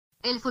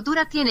El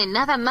futuro tiene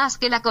nada más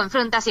que la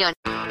confrontación.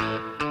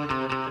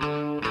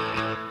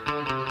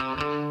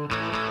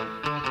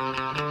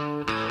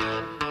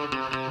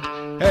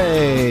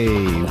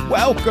 Hey,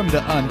 welcome to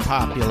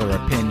Unpopular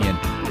Opinion.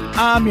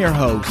 I'm your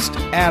host,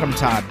 Adam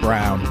Todd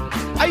Brown.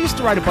 I used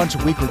to write a bunch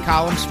of weekly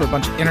columns for a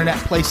bunch of internet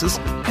places,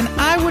 and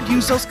I would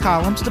use those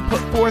columns to put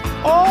forth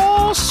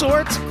all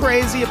sorts of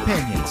crazy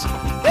opinions.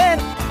 Then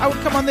I would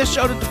come on this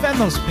show to defend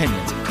those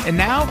opinions, and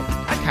now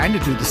I kind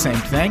of do the same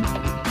thing.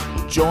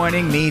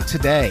 Joining me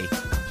today,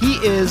 he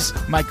is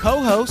my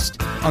co-host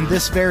on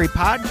this very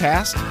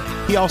podcast.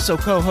 He also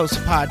co-hosts a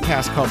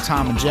podcast called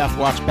Tom and Jeff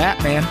Watch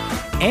Batman,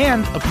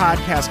 and a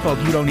podcast called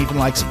You Don't Even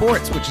Like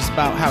Sports, which is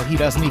about how he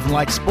doesn't even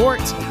like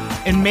sports.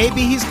 And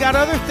maybe he's got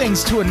other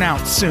things to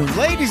announce soon.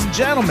 Ladies and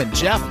gentlemen,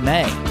 Jeff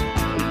May.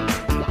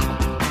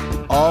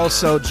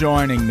 Also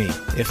joining me,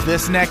 if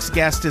this next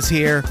guest is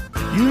here,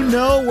 you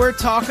know we're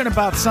talking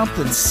about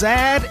something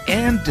sad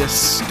and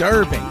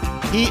disturbing.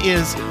 He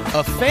is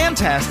a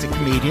fantastic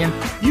comedian.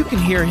 You can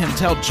hear him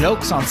tell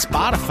jokes on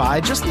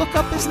Spotify. Just look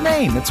up his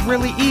name. It's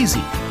really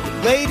easy.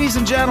 Ladies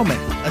and gentlemen,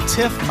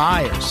 Atif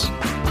Myers.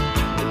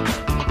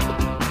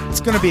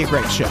 It's going to be a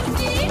great show.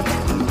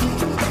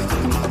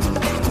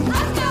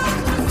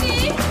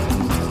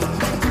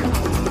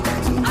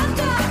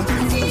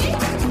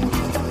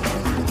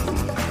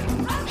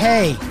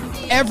 Hey,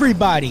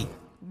 everybody.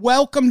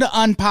 Welcome to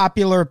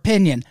Unpopular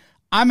Opinion.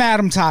 I'm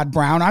Adam Todd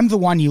Brown. I'm the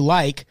one you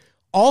like.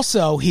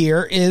 Also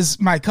here is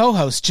my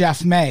co-host,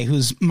 Jeff May,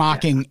 who's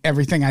mocking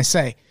everything I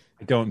say.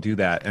 I don't do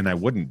that, and I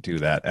wouldn't do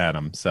that,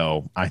 Adam,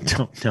 so I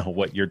don't know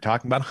what you're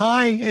talking about.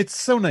 Hi, it's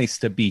so nice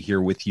to be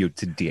here with you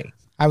today.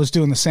 I was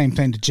doing the same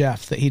thing to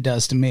Jeff that he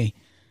does to me.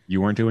 You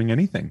weren't doing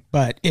anything.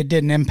 But it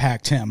didn't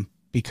impact him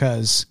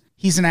because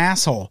he's an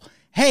asshole.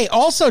 Hey,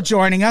 also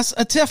joining us,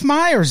 Atif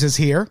Myers is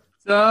here.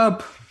 What's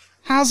up?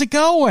 How's it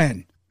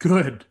going?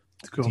 Good.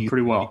 It's going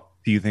pretty well.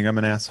 Do you think I'm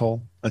an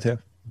asshole, Atif?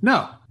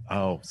 No.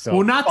 Oh, so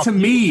well, not to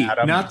me.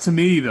 Adam. Not to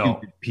me, though.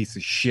 You piece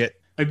of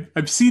shit.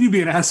 I've seen you be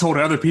an asshole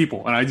to other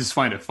people, and I just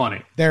find it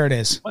funny. There it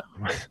is.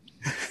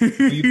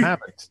 You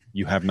haven't.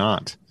 You have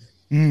not.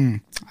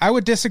 I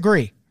would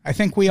disagree. I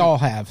think we all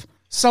have.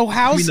 So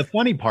how's... I mean, the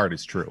funny part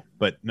is true,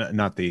 but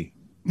not the...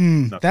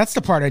 That's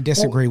the part I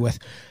disagree with.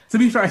 To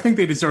be fair, I think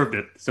they deserved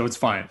it, so it's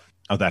fine.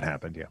 Oh, that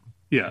happened, yeah.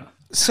 Yeah.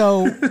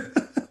 So,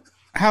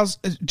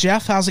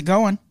 Jeff, how's it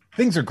going?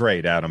 Things are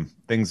great, Adam.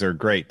 Things are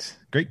great.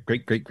 Great.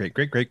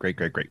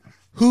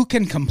 Who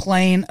can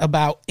complain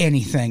about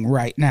anything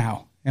right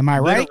now? Am I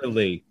right?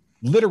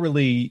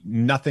 Literally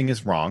nothing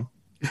is wrong.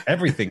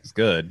 Everything's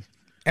good.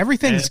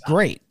 Everything's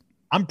great.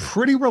 I'm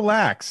pretty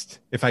relaxed,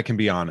 if I can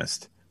be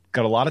honest.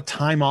 Got a lot of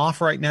time off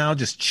right now,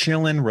 just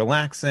chilling,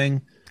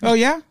 relaxing. Oh,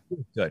 yeah?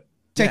 Good.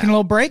 Taking a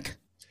little break?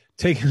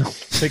 Taking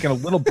a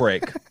little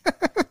break.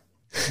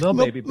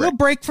 Little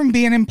break from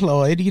being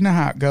employed. You know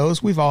how it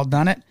goes. We've all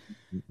done it.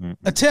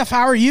 Atif,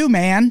 how are you,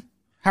 man?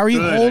 How are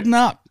you holding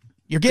up?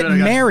 You're getting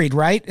married,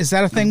 right? Is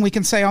that a thing we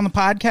can say on the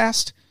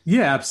podcast?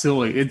 Yeah,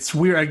 absolutely. It's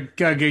weird.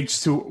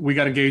 We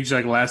got engaged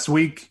like last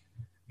week,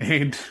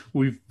 and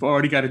we've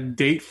already got a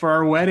date for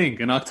our wedding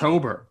in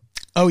October.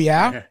 Oh,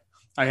 yeah?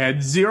 I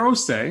had zero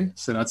say,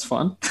 so that's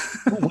fun.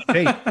 What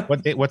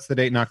date? What's the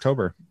date in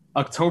October?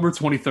 October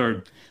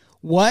 23rd.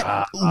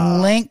 What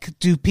link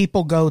do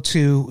people go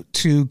to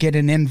get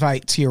an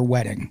invite to your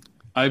wedding?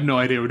 I have no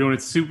idea. We're doing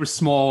it super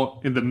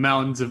small in the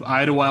mountains of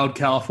Idlewild,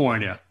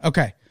 California.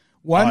 Okay.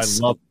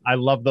 I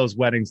love those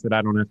weddings that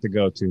I don't have to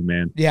go to,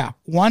 man. Yeah.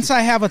 Once I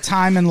have a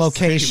time and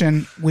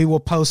location, we will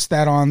post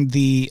that on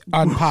the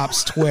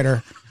Unpops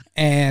Twitter,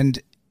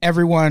 and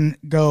everyone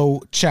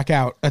go check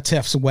out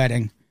Atif's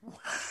wedding.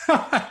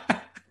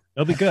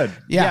 It'll be good.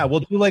 Yeah. We'll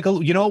do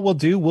you know what we'll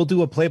do? We'll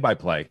do a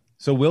play-by-play.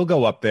 So we'll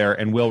go up there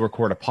and we'll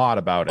record a pod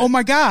about it. Oh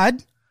my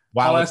God.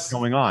 While it's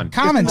going on.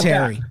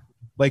 Commentary.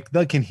 Like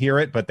they can hear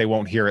it, but they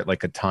won't hear it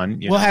like a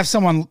ton. We'll have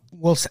someone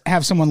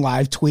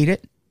live tweet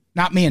it.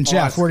 Not me and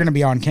Jeff. We're going to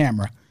be on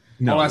camera.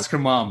 No. I'll ask her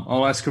mom.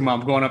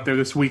 I'm going up there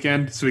this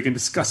weekend so we can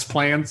discuss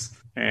plans.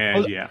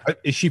 And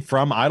Is she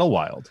from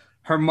Idlewild?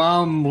 Her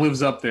mom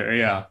lives up there.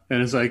 Yeah.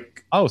 And it's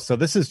like, oh, so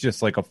this is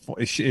just like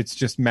it's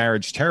just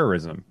marriage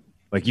terrorism.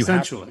 Like you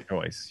have a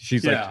choice.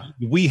 She's like,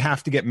 we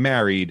have to get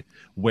married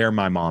where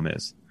my mom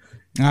is.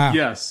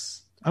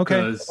 Yes.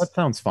 Okay. That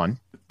sounds fun.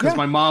 Because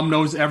my mom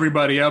knows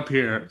everybody up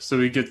here. So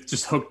we get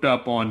just hooked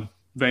up on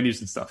venues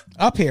and stuff.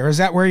 Up here? Is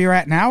that where you're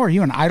at now? Are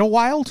you in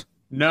Idlewild?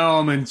 No,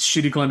 I'm in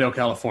shitty Glendale,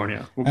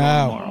 California. We're going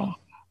tomorrow.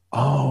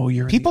 Oh,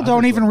 people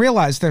don't even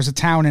realize there's a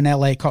town in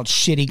LA called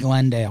Shitty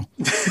Glendale.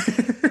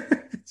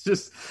 It's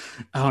just,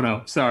 I don't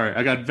know. Sorry.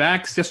 I got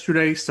vaxxed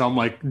yesterday, so I'm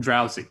like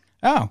drowsy.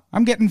 Oh,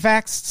 I'm getting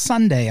vaxxed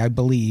Sunday, I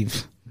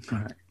believe. All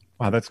right.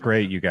 Wow, that's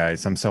great, you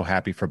guys. I'm so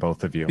happy for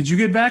both of you. Did you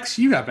get vaxxed?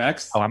 You got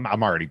vaxxed. Oh, I'm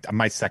already.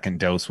 My second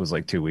dose was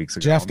like 2 weeks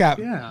ago. Jeff got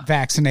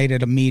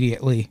vaccinated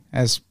immediately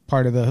as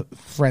part of the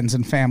friends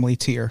and family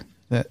tier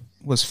that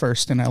was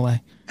first in LA.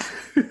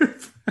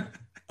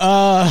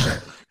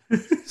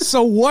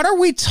 So what are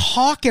we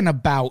talking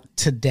about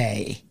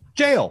today?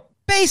 Jail.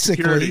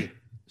 Basically.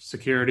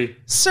 security,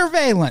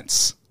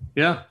 surveillance.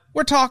 Yeah.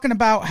 We're talking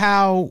about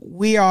how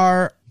we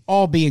are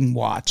all being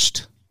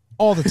watched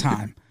all the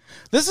time.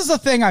 This is a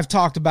thing I've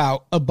talked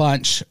about a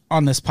bunch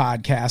on this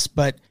podcast,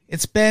 but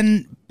it's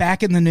been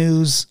back in the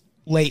news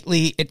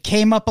lately. It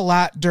came up a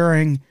lot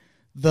during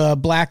the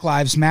Black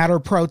Lives Matter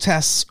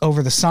protests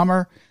over the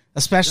summer,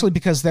 especially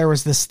because there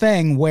was this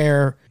thing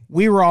where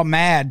we were all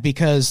mad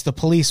because the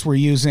police were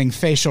using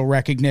facial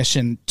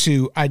recognition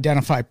to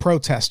identify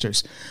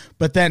protesters.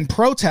 But then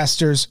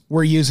protesters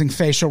were using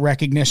facial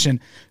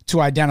recognition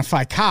to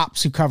identify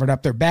cops who covered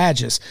up their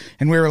badges.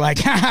 And we were like,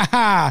 ha ha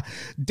ha,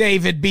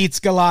 David beats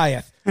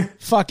Goliath.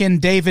 Fucking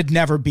David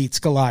never beats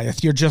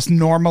Goliath. You're just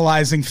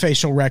normalizing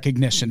facial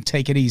recognition.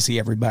 Take it easy,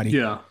 everybody.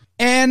 Yeah.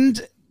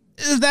 And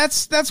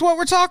that's what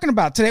we're talking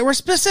about today. We're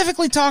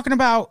specifically talking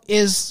about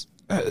is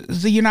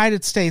the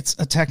United States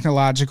a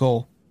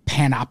technological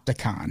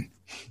panopticon.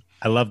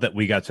 I love that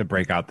we got to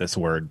break out this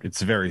word.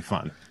 It's very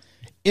fun.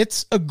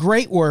 It's a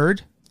great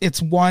word. It's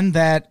one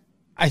that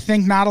I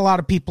think not a lot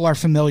of people are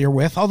familiar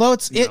with, although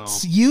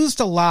it's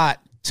used a lot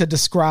to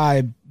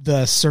describe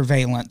the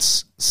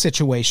surveillance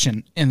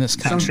situation in this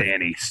country.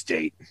 Nanny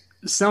state.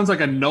 It sounds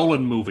like a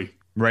Nolan movie.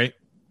 Right?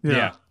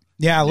 Yeah.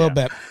 Yeah, a little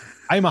bit.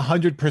 I'm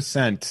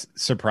 100%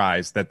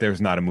 surprised that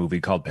there's not a movie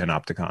called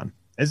Panopticon.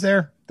 Is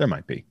there? There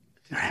might be.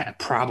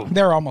 Probably.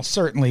 There almost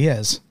certainly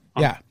is.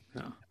 Yeah.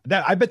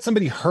 That I bet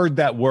somebody heard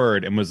that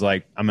word and was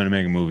like, I'm going to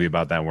make a movie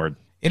about that word.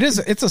 It's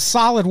a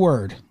solid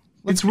word.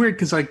 It's weird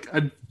because like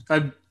I've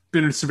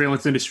been in the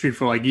surveillance industry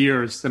for like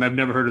years and I've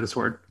never heard of this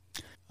word.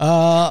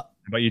 But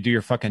you do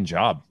your fucking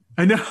job.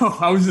 I know.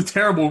 I was a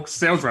terrible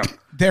sales rep.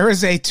 There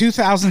is a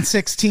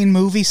 2016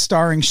 movie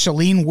starring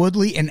Shailene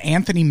Woodley and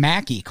Anthony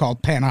Mackie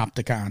called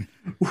Panopticon.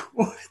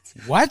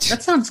 What?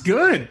 That sounds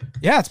good.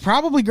 Yeah, it's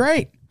probably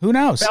great. Who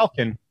knows?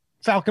 Falcon,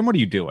 what are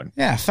you doing?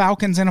 Yeah,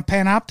 Falcon's in a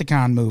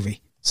Panopticon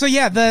movie. So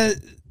yeah,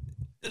 the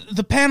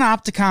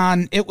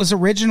Panopticon, it was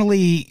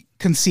originally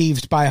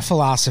conceived by a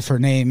philosopher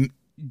named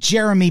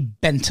Jeremy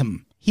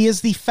Bentham. He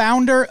is the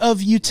founder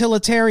of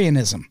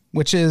utilitarianism,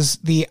 which is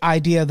the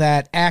idea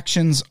that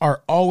actions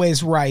are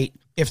always right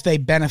if they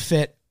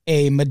benefit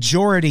a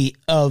majority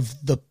of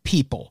the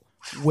people,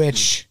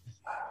 which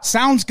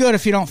sounds good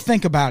if you don't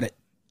think about it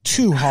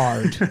too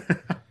hard.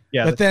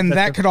 Yeah, but then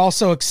that could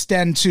also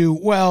extend to,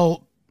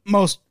 well,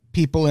 most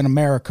people in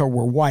America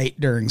were white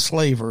during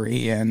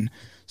slavery and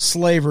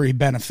slavery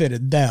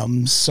benefited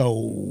them,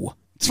 so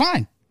it's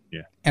fine.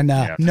 Yeah. And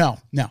no,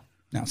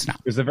 it's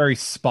not. There's a very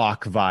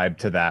Spock vibe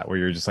to that where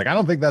you're just like, I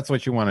don't think that's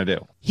what you want to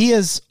do. He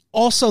is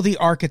also the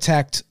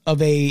architect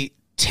of a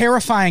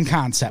terrifying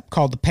concept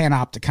called the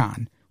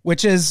Panopticon,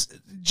 which is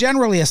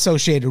generally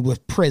associated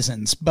with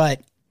prisons,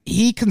 but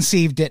he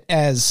conceived it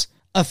as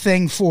a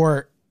thing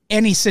for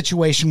any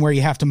situation where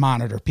you have to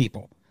monitor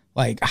people,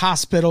 like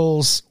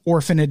hospitals,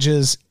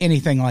 orphanages,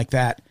 anything like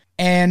that.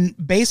 And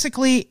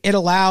basically it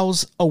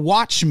allows a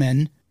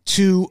watchman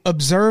to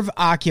observe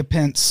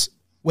occupants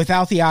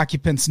without the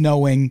occupants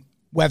knowing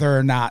whether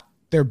or not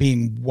they're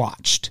being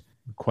watched.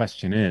 The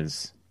question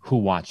is, who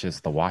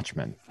watches the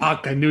watchman?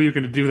 Fuck, I knew you were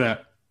going to do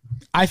that.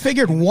 I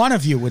figured one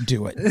of you would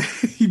do it.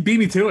 He beat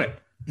me to it.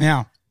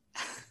 Yeah.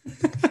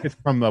 It's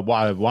from the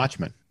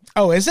Watchmen.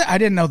 Oh, is it? I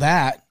didn't know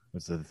that.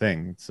 That's the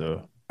thing.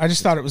 So I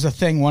just thought it was a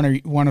thing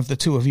one of the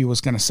two of you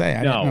was going to say.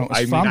 I didn't know it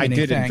was from I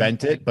anything. did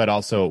invent it, but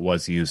also it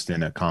was used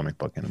in a comic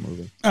book and a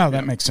movie. Oh,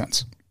 that makes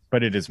sense.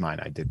 But it is mine.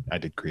 I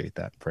did create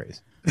that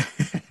phrase.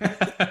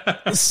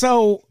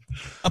 So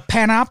a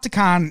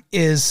panopticon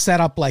is set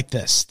up like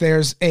this.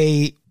 There's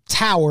a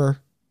tower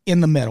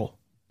in the middle,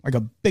 like a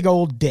big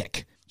old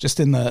dick, just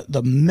in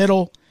the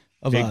middle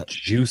of big,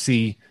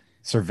 juicy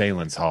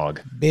surveillance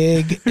hog.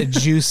 Big,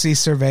 juicy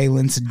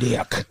surveillance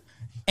dick.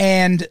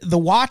 And the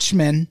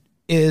watchman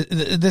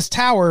this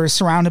tower is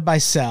surrounded by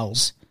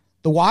cells.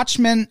 The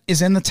watchman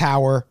is in the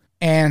tower,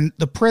 and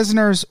the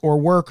prisoners or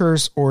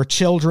workers or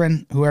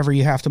children, whoever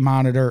you have to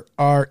monitor,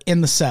 are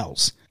in the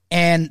cells.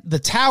 And the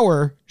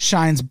tower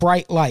shines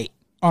bright light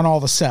on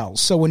all the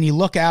cells. So when you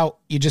look out,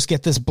 you just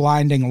get this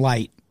blinding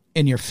light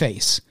in your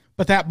face.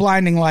 But that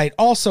blinding light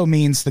also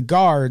means the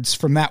guards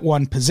from that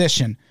one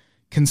position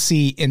can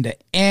see into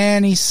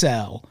any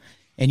cell.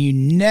 And you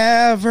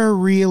never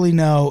really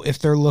know if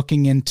they're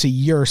looking into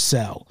your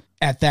cell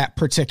at that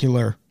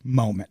particular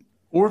moment.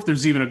 Or if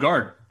there's even a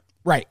guard.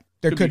 Right.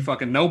 There could be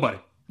fucking nobody.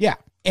 Yeah.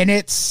 And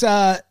it's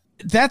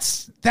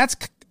that's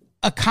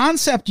a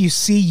concept you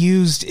see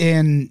used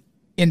in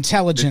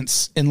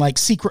intelligence and like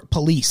secret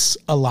police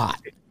a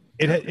lot.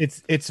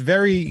 It's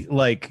very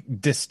like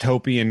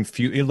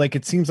dystopian. Like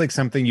it seems like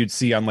something you'd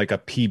see on like a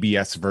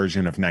PBS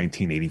version of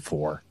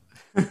 1984.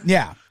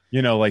 Yeah.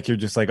 You know, like you're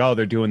just like, oh,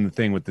 they're doing the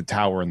thing with the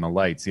tower and the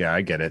lights. Yeah,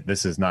 I get it.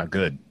 This is not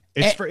good.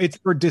 It's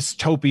for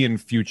dystopian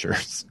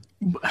futures.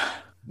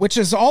 Which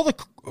is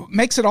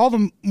makes it all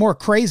the more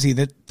crazy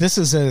that this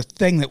is a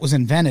thing that was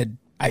invented,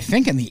 I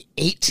think, in the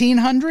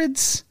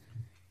 1800s,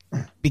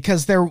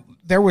 because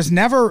there was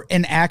never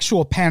an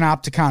actual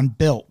panopticon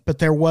built, but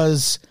there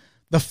was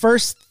the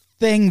first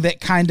thing that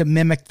kind of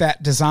mimicked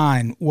that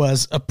design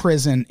was a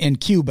prison in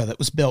Cuba that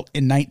was built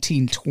in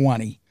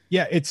 1920.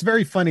 Yeah, it's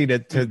very funny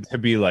to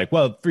be like,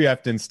 well, we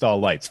have to install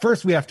lights.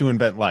 First, we have to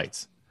invent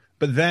lights.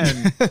 But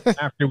then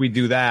after we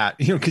do that,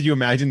 could you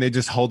imagine they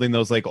just holding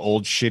those like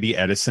old shitty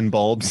Edison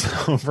bulbs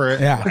over it?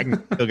 Yeah. I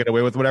can still get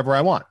away with whatever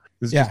I want.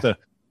 It's just a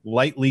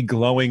lightly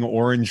glowing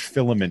orange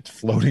filament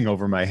floating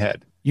over my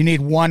head. You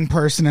need one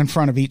person in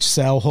front of each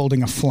cell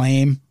holding a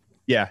flame.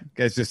 Yeah,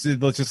 it's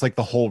just like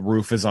the whole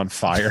roof is on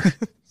fire.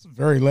 It's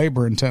very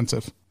labor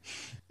intensive.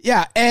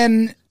 Yeah,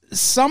 and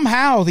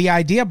somehow the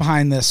idea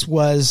behind this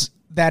was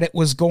that it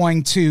was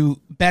going to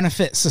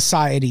benefit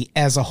society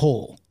as a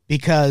whole.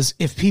 Because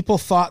if people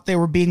thought they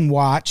were being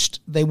watched,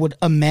 they would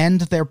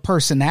amend their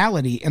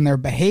personality and their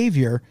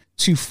behavior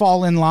to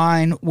fall in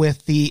line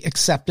with the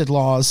accepted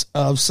laws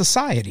of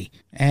society.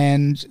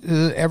 And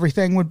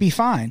everything would be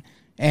fine.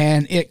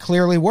 And it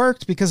clearly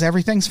worked because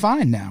everything's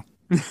fine now.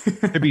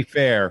 To be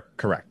fair,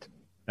 correct.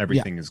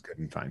 Everything is good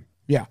and fine.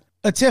 Yeah.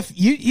 Tiff,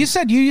 you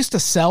said you used to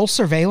sell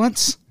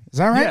surveillance. Is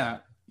that right? Yeah.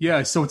 Yeah,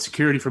 I sold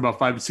security for about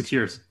 5 to 6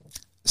 years.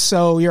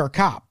 So you're a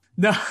cop?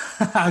 No,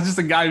 I was just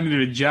a guy who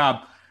needed a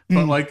job.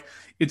 But like,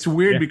 it's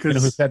weird because... You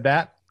know who said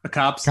that?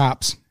 Cops.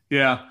 Cops.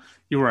 Yeah,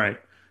 you're right.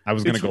 I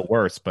was going to go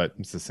worse, but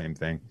it's the same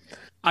thing.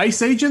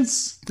 ICE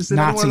agents? This is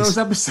another one of those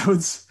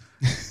episodes.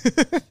 This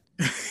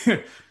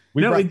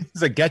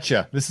is a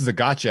getcha. This is a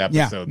gotcha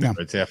episode. Yeah.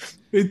 Tiff.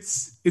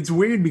 It's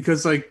weird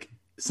because like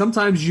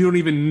sometimes you don't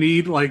even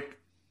need like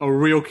a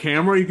real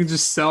camera. You can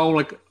just sell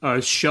like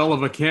a shell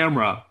of a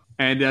camera,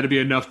 and that'd be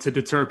enough to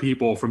deter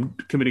people from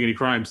committing any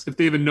crimes if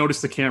they even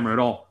notice the camera at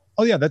all.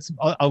 Oh yeah, that's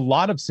a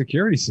lot of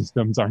security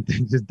systems, aren't they?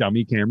 Just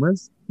dummy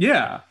cameras.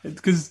 Yeah,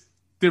 because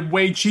they're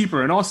way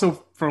cheaper, and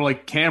also for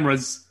like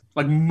cameras,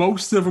 like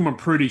most of them are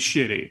pretty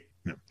shitty.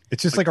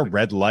 It's just like a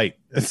red light.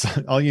 It's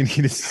all you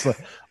need is a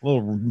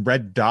little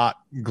red dot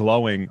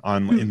glowing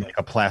in like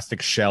a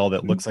plastic shell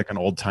that looks like an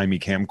old timey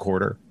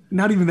camcorder.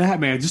 Not even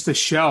that, man. Just a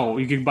shell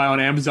you can buy on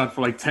Amazon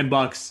for like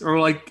 $10, or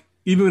like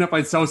even if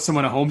I sell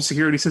someone a home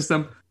security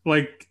system,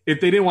 like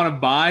if they didn't want to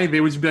buy,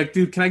 they would just be like,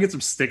 "Dude, can I get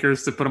some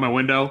stickers to put on my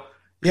window?"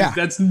 Yeah,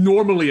 that's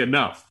normally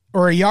enough.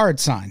 Or a yard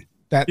sign.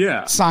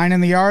 That sign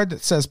in the yard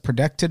that says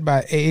 "Protected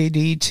by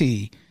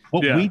ADT."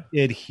 What we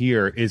did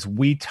here is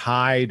we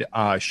tied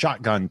a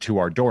shotgun to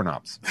our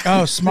doorknobs.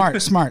 Oh, smart.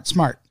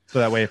 So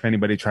that way, if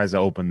anybody tries to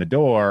open the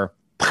door,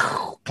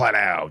 plat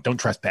out, don't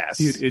trespass.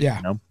 Dude,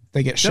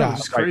 they get shot.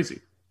 It's crazy.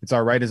 It's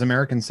our right as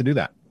Americans to do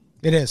that.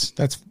 It is.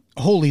 That's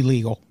wholly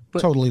legal. But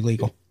totally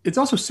legal. It's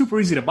also super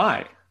easy to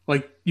buy.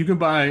 Like you can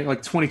buy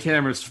like 20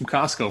 cameras from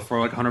Costco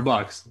for like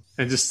 $100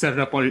 and just set it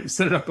up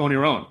on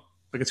your own.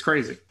 Like it's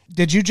crazy.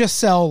 Did you just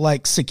sell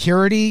like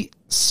security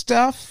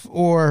stuff,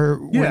 or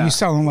were you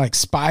selling like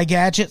spy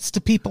gadgets to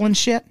people and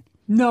shit?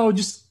 No,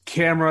 just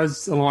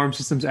cameras, alarm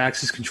systems,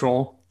 access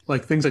control,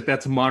 like things like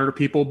that to monitor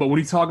people. But when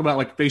you talk about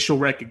like facial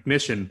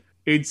recognition,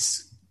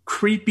 it's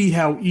creepy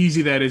how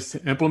easy that is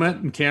to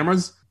implement in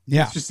cameras.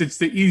 Yeah. It's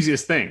the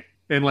easiest thing.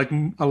 And like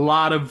a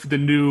lot of the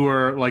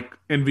newer like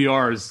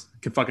NVRs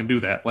can fucking do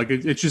that. Like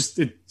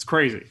it's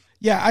crazy.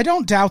 Yeah. I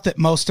don't doubt that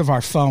most of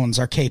our phones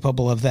are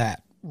capable of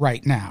that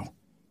right now.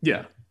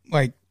 Yeah.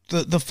 Like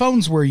the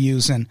phones we're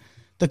using,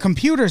 the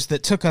computers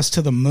that took us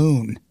to the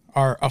moon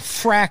are a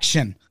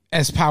fraction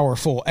as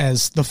powerful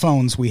as the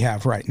phones we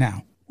have right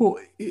now. Well,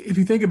 if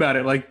you think about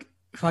it, like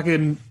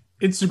fucking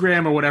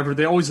Instagram or whatever,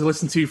 they always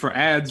listen to you for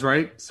ads,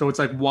 right? So it's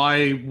like,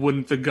 why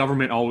wouldn't the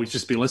government always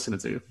just be listening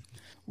to you?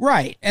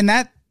 Right. And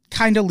that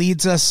kind of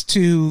leads us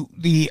to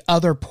the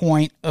other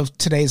point of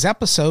today's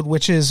episode,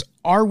 which is,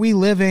 are we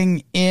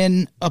living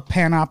in a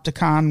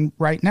panopticon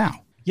right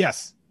now?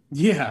 Yes.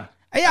 Yeah.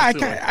 Yeah,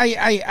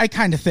 I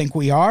kind of think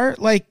we are.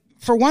 Like,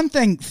 for one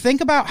thing,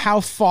 think about how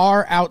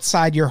far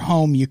outside your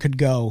home you could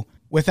go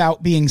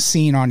without being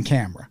seen on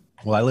camera.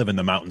 Well, I live in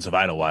the mountains of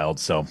Idlewild,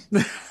 so.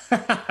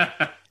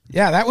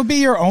 Yeah, that would be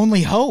your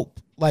only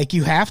hope. Like,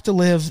 you have to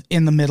live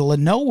in the middle of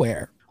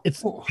nowhere.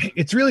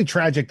 It's really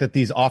tragic that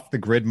these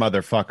off-the-grid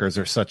motherfuckers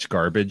are such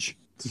garbage.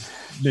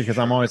 Because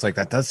I'm always like,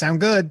 that does sound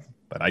good,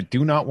 but I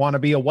do not want to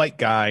be a white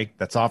guy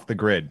that's off the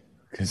grid.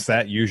 Because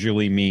that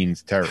usually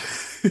means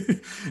terrorist.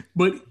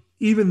 But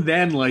even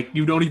then, like,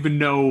 you don't even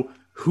know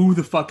who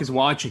the fuck is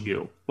watching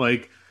you.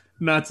 Like,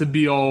 not to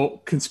be all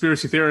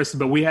conspiracy theorists,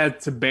 but we had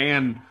to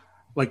ban,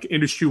 like,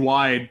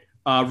 industry-wide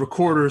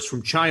recorders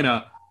from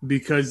China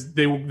because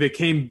they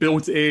came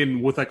built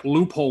in with, like,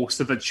 loopholes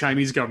so the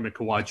Chinese government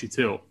could watch you,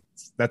 too.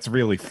 That's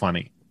really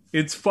funny.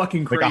 It's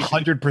fucking crazy. Like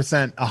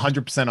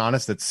 100%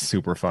 honest, it's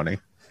super funny.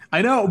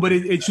 I know, but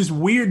it's just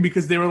weird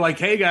because they were like,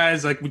 hey,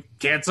 guys, like, we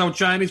can't sell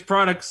Chinese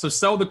products, so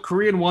sell the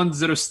Korean ones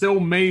that are still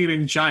made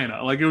in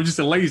China. Like, it was just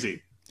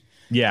lazy.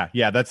 Yeah,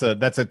 that's a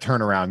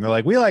turnaround. They're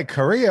like, we like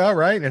Korea,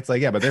 right? And it's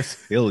like, yeah, but they're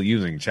still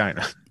using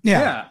China.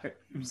 Yeah. It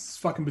was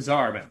fucking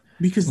bizarre, man.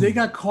 Because they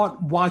got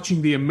caught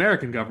watching the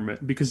American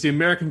government because the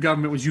American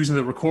government was using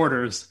the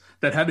recorders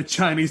that had the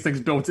Chinese things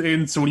built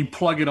in, so when you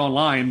plug it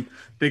online,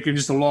 they can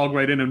just log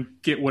right in and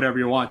get whatever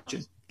you're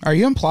watching. Are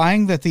you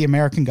implying that the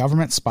American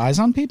government spies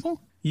on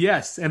people?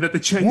 Yes, and that the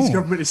Chinese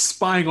government is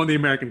spying on the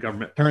American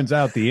government. Turns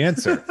out the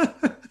answer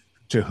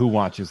to who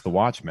watches the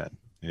Watchmen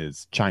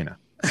is China.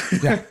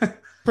 Yeah,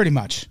 pretty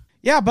much.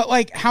 Yeah, but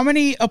like how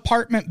many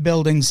apartment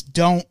buildings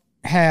don't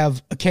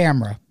have a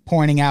camera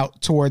pointing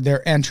out toward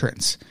their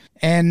entrance?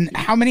 And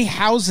how many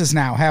houses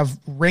now have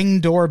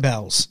Ring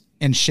doorbells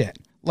and shit?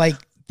 Like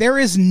there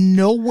is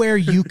nowhere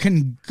you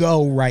can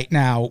go right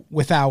now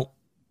without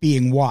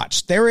being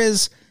watched. There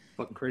is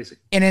fucking crazy.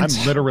 I'm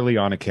literally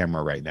on a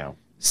camera right now.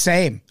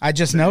 Same. I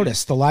just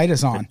noticed the light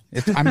is on.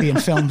 I'm being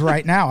filmed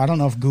right now. I don't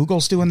know if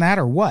Google's doing that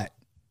or what.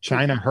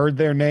 China heard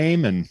their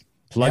name and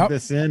plugged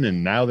this in,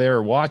 and now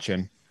they're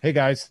watching. Hey,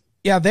 guys.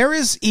 Yeah, there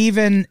is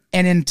even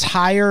an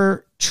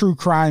entire true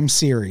crime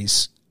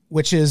series,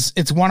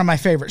 it's one of my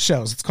favorite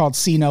shows. It's called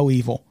See No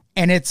Evil.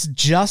 And it's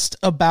just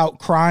about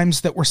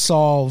crimes that were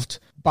solved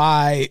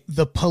by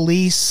the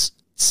police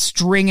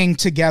stringing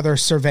together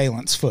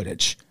surveillance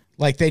footage.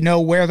 Like they know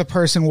where the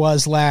person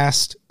was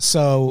last,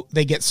 so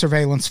they get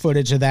surveillance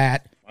footage of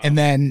that. Wow. And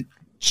then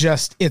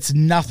it's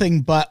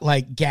nothing but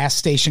like gas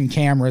station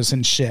cameras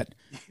and shit.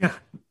 Yeah.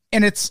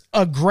 And it's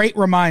a great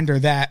reminder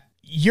that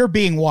you're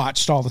being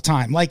watched all the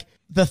time. Like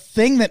the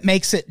thing that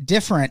makes it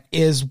different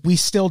is we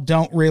still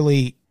don't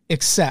really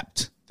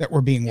accept that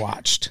we're being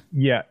watched.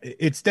 Yeah,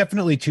 it's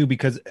definitely too,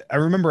 because I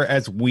remember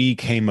as we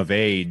came of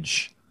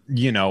age,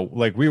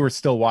 like we were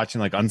still watching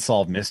like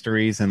Unsolved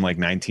Mysteries in like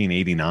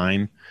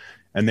 1989.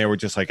 And they were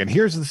just like, and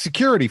here's the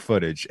security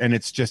footage. And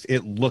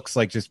it looks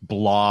like just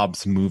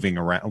blobs moving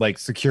around. Like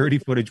security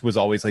footage was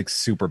always like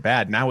super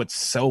bad. Now it's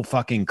so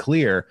fucking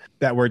clear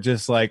that we're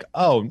just like,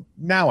 oh,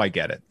 now I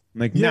get it.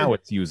 Like now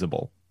it's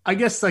usable. I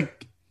guess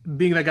like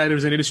being that guy that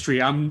was in industry,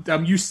 I'm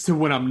used to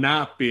when I'm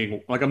not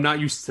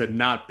used to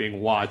not being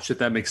watched, if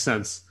that makes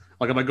sense.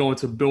 Like if I go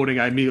into a building,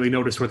 I immediately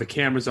notice where the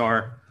cameras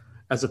are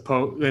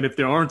and if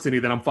there aren't any,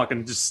 then I'm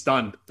fucking just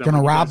stunned.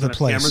 Gonna rob the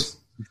place. Cameras.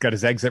 He's got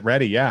his exit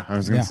ready. Yeah, I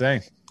was going to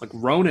say. Like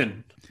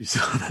Ronin. You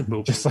saw that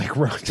movie. Just like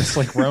Ronin. Just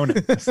like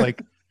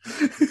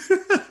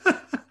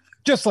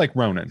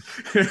Ronin.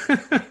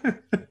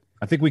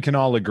 I think we can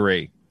all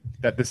agree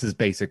that this is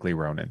basically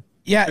Ronin.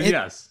 Yeah.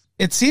 Yes.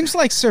 It seems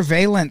like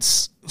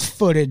surveillance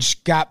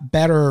footage got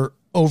better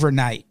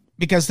overnight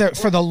because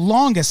for the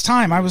longest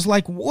time I was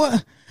like,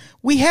 what?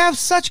 We have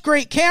such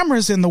great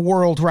cameras in the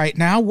world right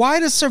now. Why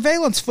does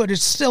surveillance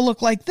footage still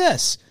look like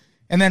this?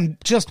 And then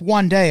just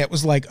one day it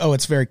was like, oh,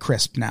 it's very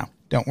crisp now.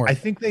 Don't worry. I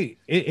think I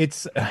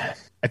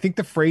think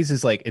the phrase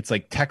is like, it's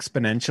like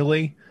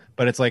exponentially,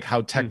 but it's like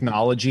how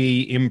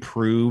technology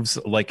improves,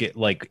 like it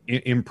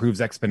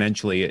improves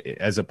exponentially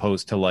as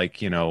opposed to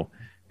like,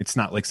 it's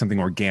not like something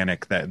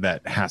organic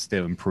that has to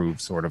improve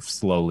sort of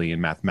slowly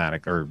and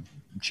mathematic or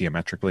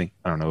geometrically.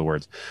 I don't know the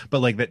words,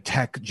 but like that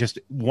tech just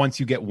once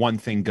you get one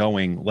thing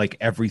going, like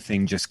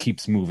everything just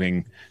keeps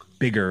moving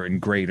bigger and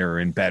greater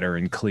and better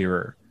and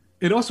clearer.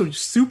 It also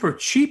super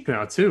cheap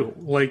now too.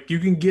 Like you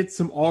can get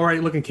some all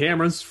right looking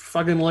cameras,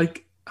 fucking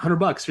like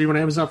 $100, or even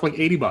on Amazon for like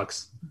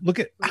 $80. Look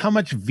at how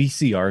much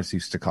VCRs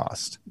used to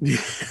cost.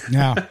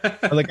 Yeah.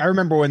 Like I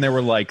remember when they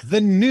were like the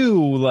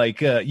new, like,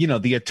 the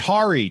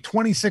Atari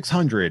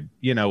 2600,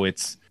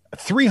 it's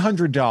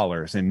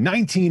 $300 in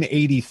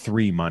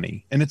 1983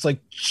 money. And it's like,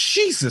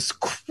 Jesus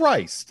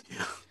Christ.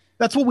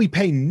 That's what we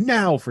pay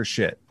now for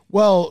shit.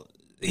 Well,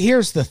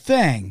 here's the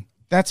thing.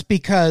 That's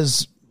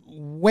because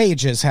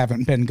wages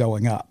haven't been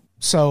going up.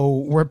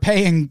 So we're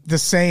paying the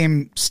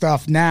same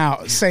stuff now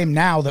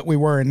that we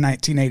were in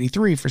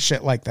 1983 for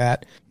shit like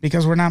that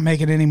because we're not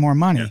making any more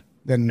money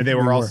than and they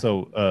were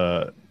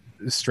also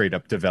straight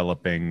up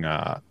developing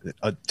a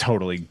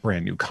totally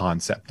brand new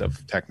concept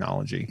of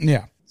technology.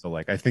 Yeah. So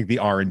like I think the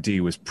R&D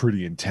was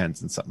pretty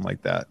intense and something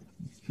like that.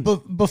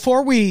 But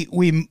before we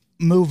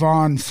move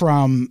on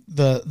from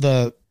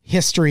the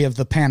history of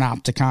the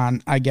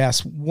Panopticon, I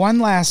guess one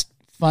last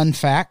fun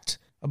fact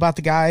about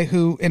the guy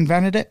who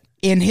invented it.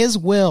 In his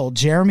will,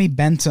 Jeremy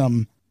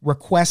Bentham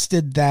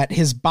requested that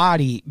his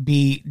body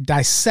be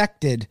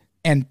dissected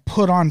and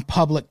put on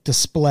public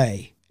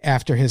display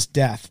after his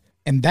death.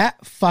 And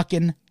that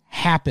fucking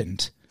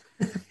happened.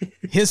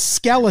 His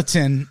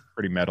skeleton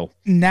pretty metal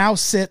now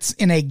sits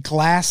in a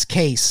glass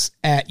case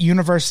at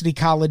University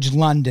College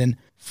London,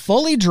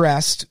 fully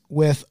dressed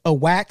with a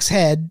wax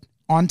head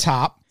on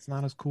top. It's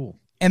not as cool.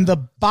 And the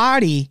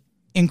body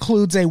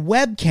includes a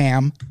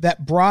webcam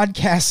that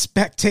broadcasts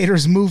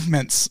spectators'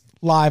 movements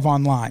live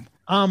online.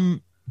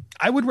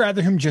 I would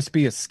rather him just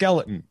be a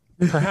skeleton,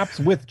 perhaps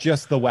with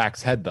just the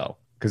wax head though,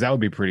 because that would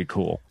be pretty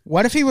cool.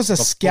 What if he was a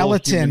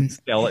skeleton,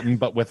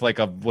 but with like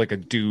a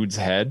dude's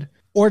head,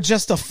 or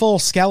just a full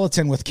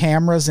skeleton with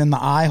cameras in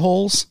the eye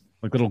holes,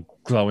 like little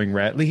glowing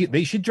red?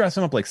 They should dress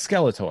him up like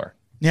Skeletor.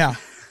 Yeah,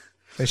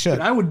 they should.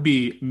 But I would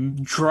be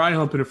dry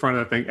humping in front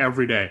of that thing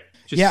every day,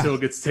 just till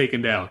it gets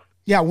taken down.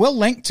 Yeah, we'll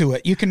link to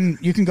it. You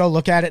can go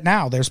look at it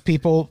now. There's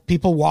people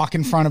walk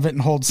in front of it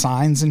and hold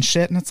signs and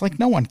shit, and it's like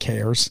no one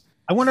cares.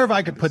 I wonder if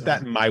I could put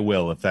that in my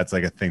will, if that's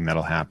like a thing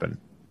that'll happen.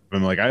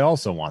 I'm like, I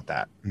also want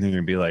that. And they're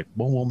gonna be like,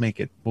 well, we'll make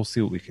it. We'll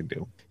see what we can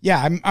do.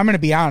 Yeah, I'm gonna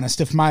be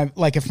honest. If my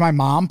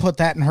mom put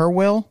that in her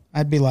will,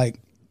 I'd be like,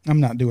 I'm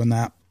not doing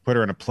that. Put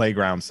her in a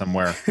playground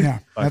somewhere. Yeah.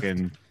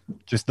 Fucking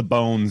just the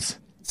bones.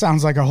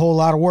 Sounds like a whole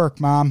lot of work,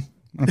 Mom.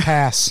 I'm gonna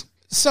pass.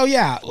 So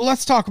yeah,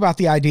 let's talk about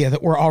the idea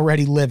that we're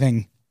already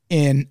living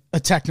in a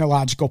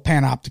technological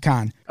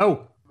panopticon.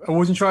 Oh, I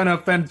wasn't trying to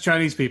offend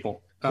Chinese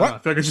people. What? I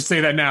feel like I should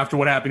say that now after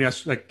what happened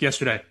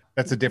yesterday.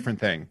 That's a different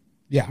thing.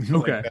 Yeah.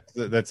 Okay.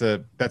 That's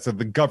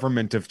the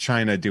government of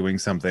China doing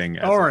something.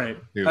 All right.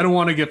 I don't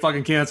want to get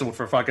fucking canceled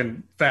for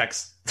fucking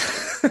facts.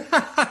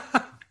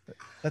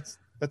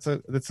 That's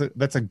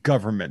a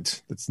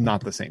government. That's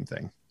not the same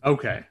thing.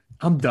 Okay.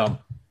 I'm dumb.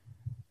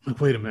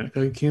 Wait a minute.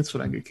 I get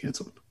canceled. I get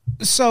canceled.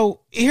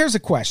 So here's a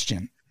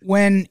question.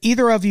 When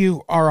either of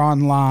you are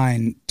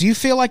online, do you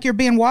feel like you're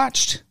being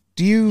watched?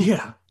 Do you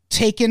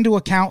take into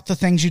account the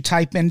things you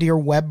type into your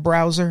web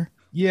browser?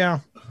 Yeah.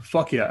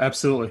 Fuck yeah,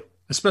 absolutely.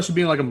 Especially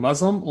being like a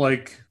Muslim.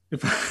 Like,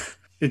 if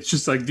it's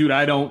just like, dude,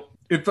 I don't.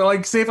 If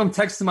like, say if I'm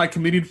texting my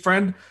comedian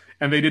friend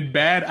and they did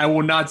bad, I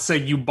will not say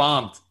you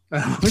bombed.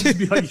 I would just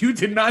be like, you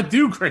did not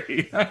do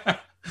great.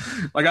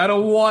 Like, I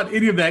don't want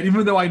any of that,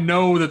 even though I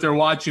know that they're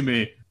watching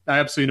me. I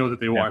absolutely know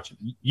that they're watching.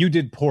 You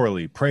did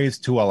poorly. Praise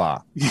to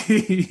Allah.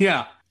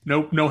 Yeah.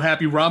 No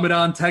happy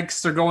Ramadan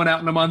texts are going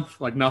out in a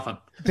month. Like nothing.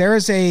 There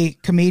is a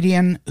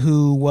comedian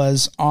who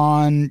was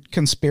on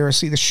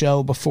Conspiracy, the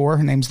show before.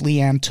 Her name's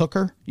Leanne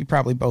Tooker. You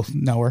probably both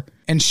know her.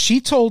 And she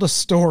told a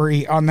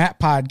story on that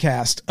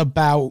podcast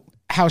about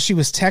how she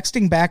was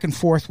texting back and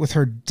forth with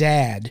her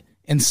dad.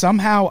 And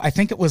somehow, I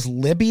think it was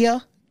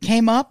Libya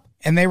came up.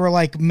 And they were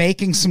like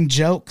making some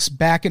jokes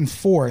back and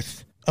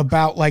forth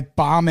about like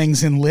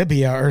bombings in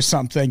Libya or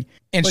something.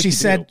 And Like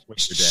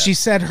she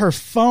said her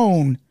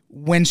phone,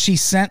 when she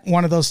sent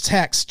one of those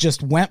texts,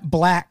 just went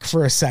black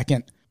for a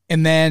second.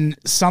 And then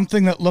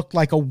something that looked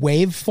like a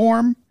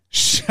waveform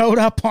showed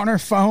up on her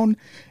phone.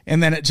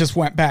 And then it just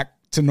went back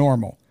to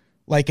normal.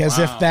 Like as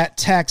if that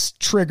text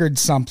triggered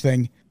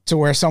something to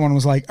where someone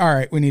was like, all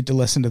right, we need to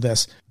listen to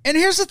this. And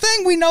here's the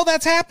thing. We know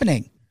that's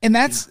happening. And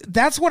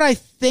that's what I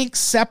think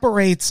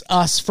separates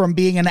us from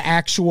being an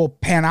actual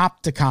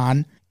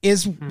panopticon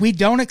is we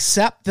don't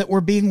accept that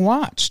we're being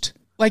watched.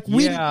 Like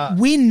we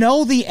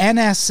know the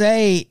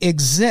NSA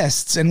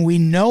exists and we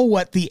know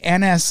what the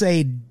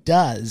NSA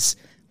does.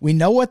 We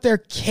know what they're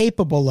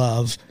capable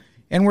of.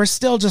 And we're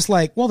still just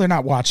like, well, they're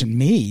not watching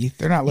me.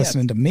 They're not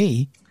listening to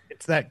me.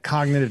 It's that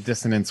cognitive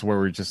dissonance where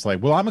we're just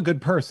like, well, I'm a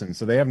good person,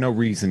 so they have no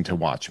reason to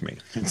watch me.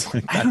 It's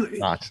like, that's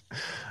not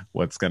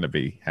what's going to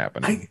be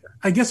happening.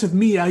 I guess with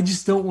me, I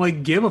just don't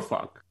like give a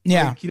fuck.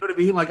 Yeah. Like, you know what I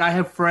mean? Like I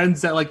have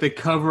friends that like they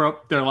cover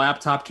up their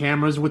laptop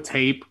cameras with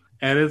tape,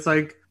 and it's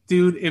like,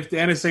 dude, if the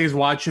NSA is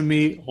watching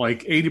me,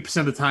 like 80%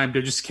 of the time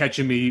they're just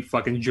catching me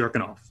fucking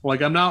jerking off.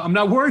 Like I'm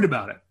not worried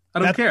about it. I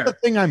don't care. That's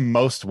the thing I'm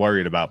most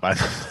worried about, by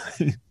the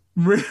way.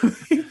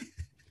 Really?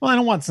 Well, I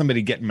don't want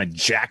somebody getting my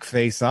jack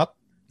face up.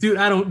 Dude,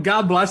 I don't.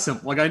 God bless them.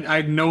 Like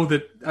I know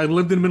that I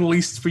lived in the Middle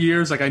East for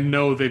years. Like I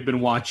know they've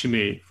been watching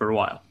me for a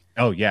while.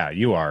 Oh yeah,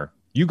 you are.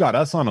 You got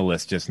us on a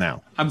list just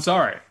now. I'm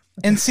sorry.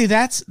 And see,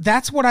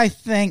 that's what I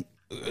think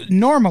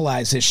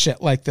normalizes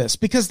shit like this,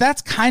 because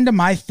that's kind of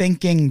my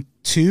thinking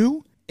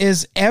too,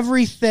 is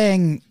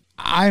everything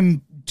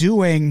I'm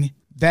doing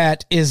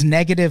that is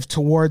negative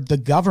toward the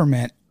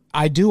government,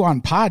 I do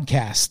on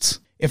podcasts.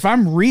 If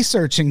I'm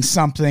researching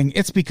something,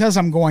 it's because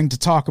I'm going to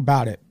talk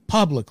about it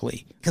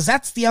publicly, because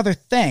that's the other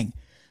thing.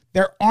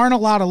 There aren't a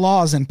lot of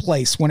laws in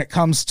place when it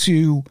comes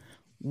to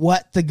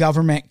what the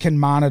government can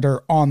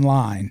monitor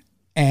online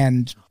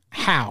and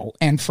how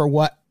and for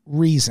what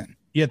reason.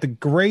 Yeah, the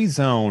gray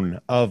zone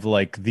of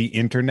like the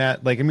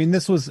internet. Like, I mean,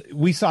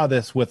 we saw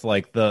this with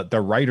like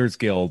the Writers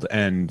Guild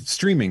and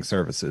streaming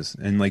services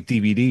and like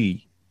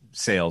DVD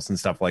sales and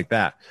stuff like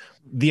that.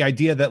 The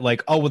idea that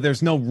like, oh, well,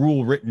 there's no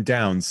rule written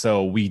down,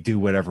 so we do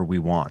whatever we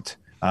want,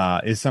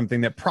 is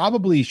something that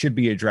probably should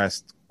be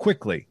addressed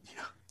quickly.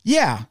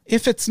 Yeah,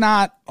 if it's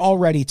not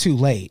already too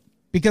late,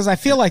 because I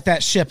feel like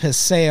that ship has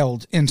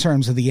sailed in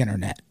terms of the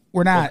internet.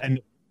 We're not.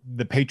 And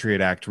the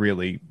Patriot Act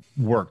really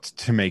worked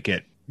to make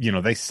it, you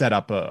know, they set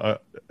up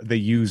they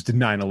used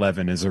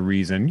 9/11 as a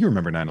reason. You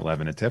remember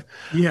 9/11 at TIFF?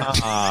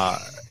 Yeah.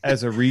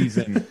 As a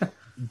reason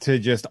to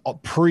just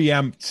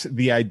preempt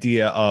the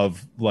idea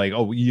of like,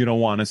 oh, you don't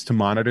want us to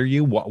monitor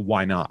you?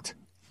 Why not?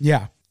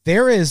 Yeah.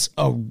 There is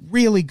a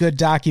really good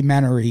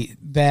documentary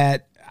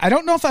that I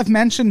don't know if I've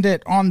mentioned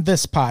it on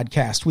this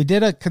podcast. We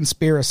did a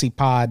conspiracy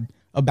pod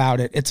about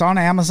it. It's on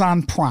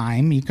Amazon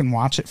Prime. You can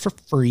watch it for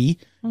free.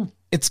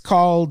 It's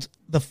called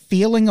The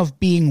Feeling of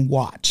Being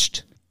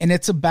Watched. And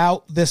it's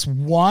about this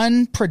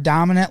one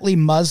predominantly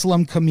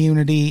Muslim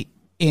community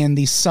in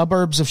the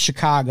suburbs of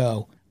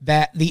Chicago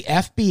that the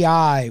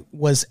FBI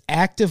was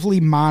actively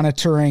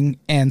monitoring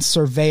and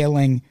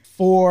surveilling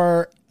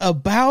for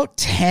about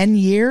 10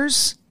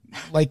 years,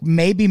 like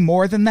maybe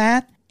more than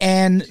that.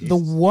 And the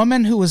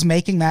woman who was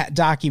making that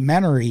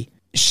documentary,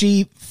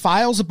 she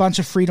files a bunch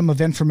of Freedom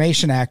of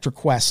Information Act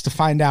requests to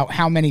find out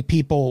how many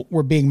people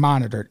were being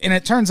monitored. And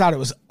it turns out it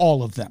was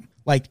all of them.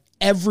 Like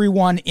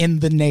everyone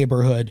in the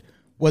neighborhood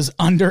was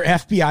under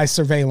FBI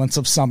surveillance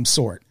of some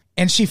sort.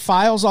 And she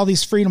files all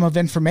these Freedom of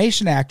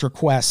Information Act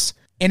requests,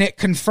 and it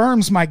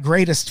confirms my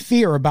greatest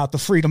fear about the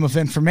Freedom of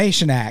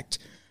Information Act,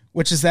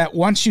 which is that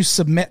once you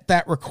submit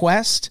that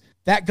request,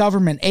 that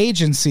government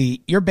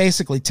agency, you're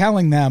basically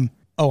telling them,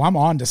 oh, I'm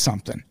on to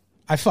something.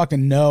 I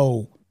fucking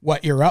know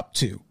what you're up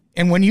to.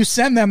 And when you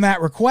send them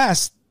that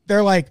request,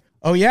 they're like,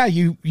 oh yeah,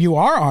 you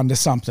are on to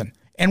something.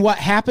 And what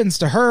happens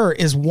to her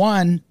is,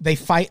 one, they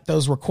fight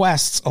those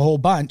requests a whole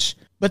bunch,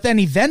 but then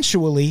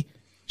eventually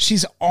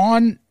she's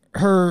on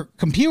her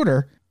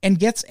computer and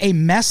gets a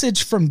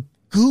message from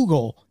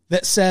Google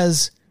that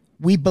says,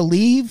 we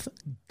believe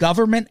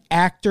government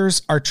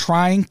actors are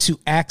trying to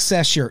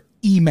access your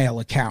email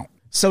account.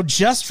 So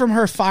just from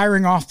her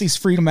firing off these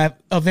Freedom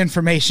of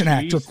Information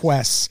Act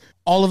requests,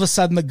 all of a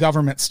sudden the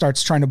government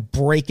starts trying to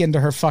break into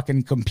her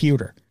fucking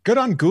computer. Good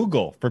on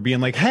Google for being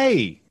like,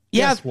 hey,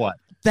 guess what?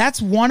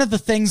 That's one of the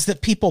things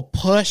that people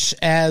push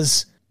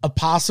as a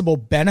possible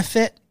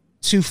benefit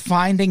to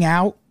finding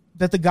out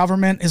that the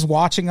government is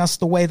watching us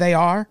the way they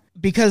are.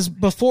 Because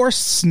before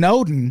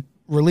Snowden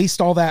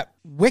released all that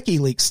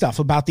WikiLeaks stuff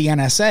about the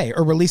NSA,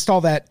 or released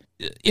all that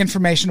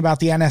information about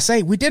the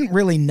NSA, we didn't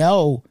really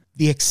know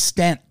the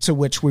extent to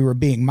which we were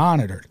being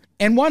monitored.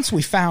 And once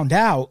we found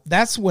out,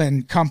 that's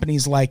when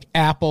companies like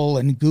Apple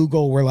and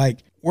Google were like,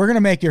 we're going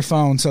to make your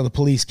phone so the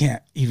police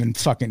can't even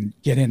fucking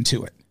get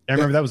into it. I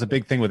remember that was a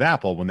big thing with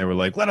Apple when they were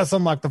like, let us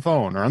unlock the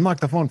phone, or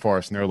unlock the phone for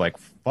us. And they were like,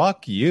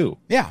 fuck you.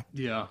 Yeah.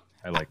 Yeah.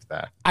 I liked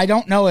that. I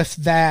don't know if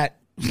that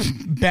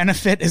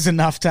benefit is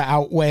enough to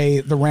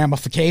outweigh the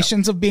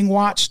ramifications of being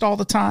watched all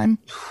the time.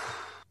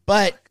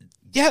 But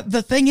yeah,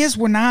 the thing is,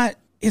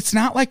 it's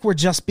not like we're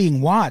just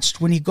being watched.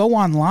 When you go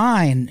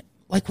online,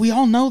 like, we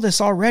all know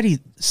this already,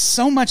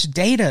 so much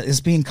data is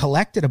being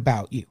collected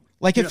about you.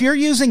 Like, if you're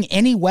using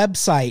any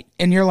website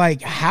and you're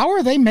like, how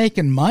are they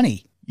making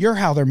money? You're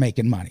how they're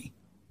making money.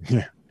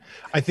 Yeah.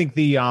 I think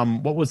the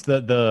what was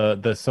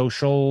the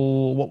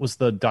social, what was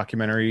the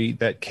documentary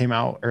that came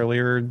out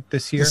earlier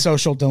this year? The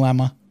Social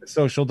Dilemma. The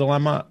Social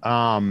Dilemma.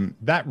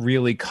 That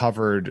really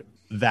covered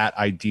that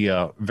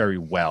idea very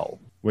well,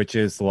 which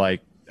is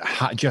like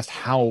just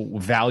how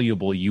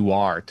valuable you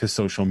are to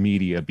social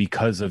media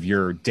because of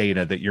your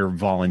data that you're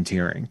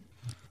volunteering.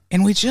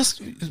 And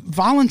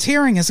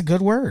volunteering is a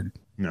good word.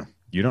 No,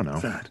 you don't know.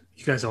 God,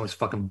 you guys always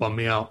fucking bum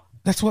me out.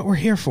 That's what we're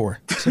here for,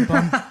 to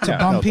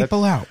bum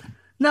people out.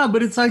 No,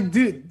 but it's like,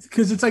 dude,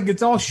 because it's like,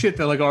 it's all shit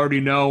that like I already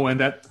know, and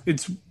that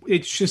it's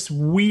just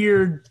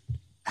weird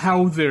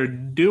how they're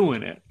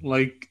doing it.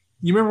 Like,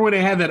 you remember when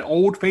they had that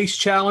old face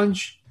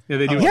challenge?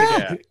 And then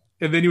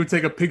you would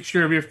take a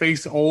picture of your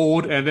face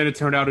old, and then it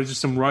turned out it was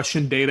just some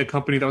Russian data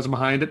company that was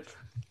behind it.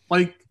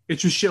 Like,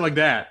 it's just shit like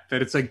that.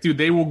 That it's like, dude,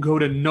 they will go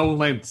to no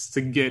lengths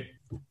to get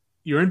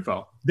your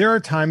info. There are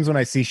times when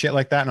I see shit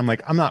like that and I'm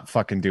like, I'm not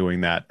fucking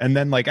doing that. And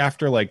then like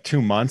after like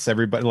 2 months,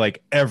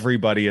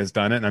 everybody has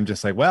done it. And I'm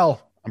just like,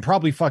 well, I'm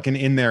probably fucking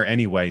in there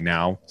anyway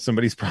now.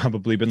 Somebody's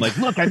probably been like,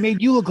 look, I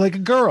made you look like a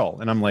girl.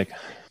 And I'm like,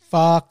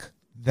 fuck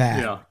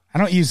that. Yeah. I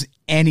don't use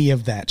any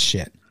of that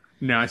shit.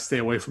 No, I stay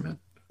away from it.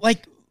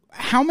 Like,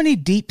 how many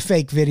deep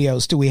fake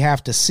videos do we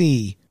have to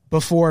see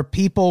before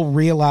people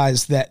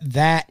realize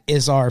that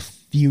is our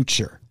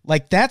future?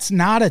 Like, that's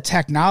not a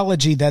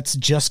technology that's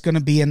just going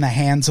to be in the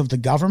hands of the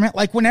government.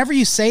 Like, whenever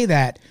you say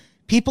that,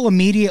 people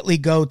immediately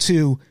go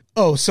to,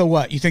 oh, so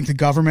what? You think the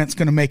government's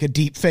going to make a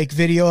deep fake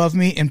video of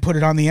me and put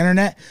it on the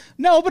internet?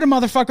 No, but a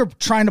motherfucker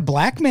trying to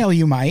blackmail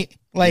you might.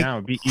 Like,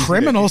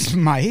 criminals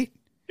might.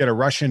 Get a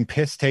Russian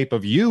piss tape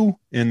of you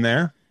in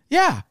there.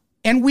 Yeah.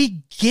 And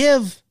we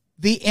give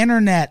the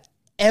internet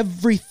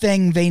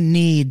everything they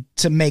need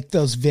to make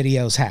those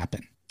videos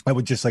happen. I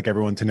would just like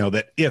everyone to know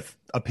that if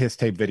a piss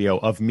tape video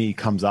of me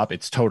comes up,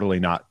 it's totally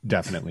not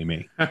definitely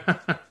me.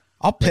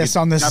 I'll piss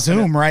on this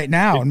Zoom right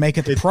now and make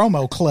it the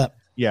promo clip.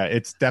 Yeah,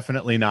 it's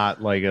definitely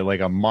not like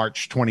a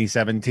March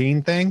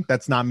 2017 thing.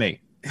 That's not me.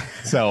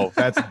 So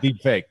that's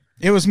deep fake.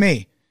 It was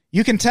me.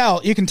 You can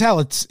tell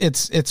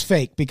it's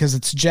fake because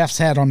it's Jeff's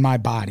head on my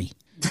body.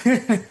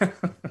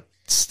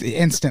 It's the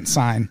instant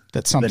sign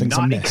that something's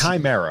the naughty amiss.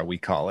 Chimera, we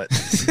call it.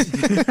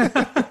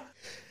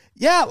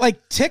 Yeah,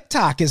 like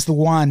TikTok is the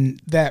one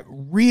that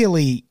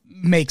really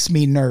makes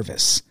me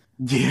nervous.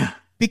 Yeah.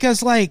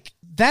 Because like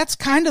that's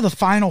kind of the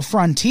final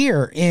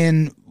frontier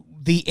in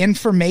the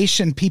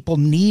information people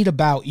need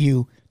about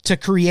you to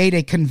create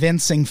a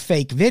convincing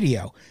fake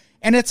video.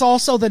 And it's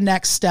also the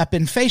next step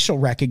in facial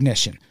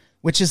recognition,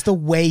 which is the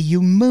way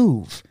you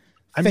move.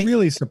 I'm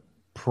really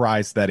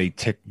surprised that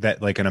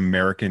an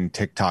American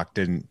TikTok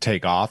didn't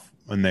take off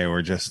when they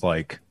were just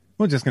like,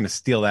 we're just going to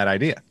steal that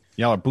idea.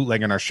 Y'all are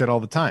bootlegging our shit all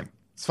the time.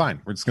 It's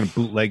fine. We're just going to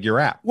bootleg your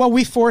app. Well,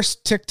 we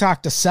forced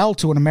TikTok to sell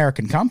to an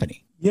American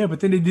company. Yeah, but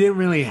then they didn't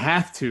really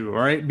have to,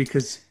 right?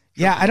 Because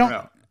I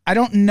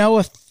don't know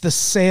if the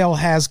sale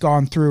has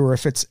gone through or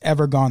if it's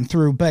ever gone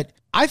through, but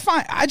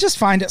I just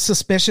find it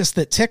suspicious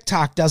that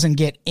TikTok doesn't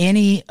get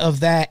any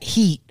of that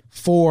heat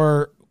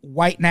for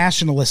white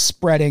nationalists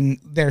spreading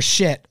their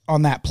shit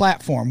on that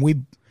platform. We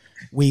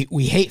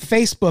hate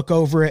Facebook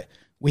over it.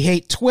 We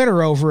hate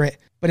Twitter over it.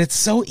 but it's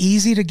so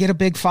easy to get a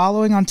big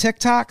following on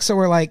TikTok. So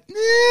we're like,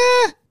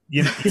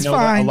 You it's know what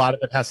fine. a lot of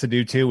it has to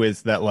do too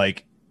is that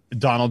like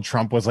Donald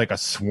Trump was like a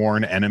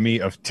sworn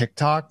enemy of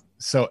TikTok.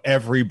 So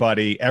every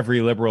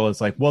liberal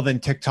is like, well, then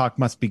TikTok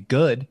must be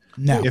good.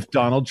 No. If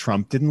Donald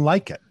Trump didn't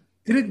like it.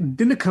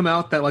 Didn't it come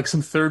out that like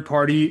some third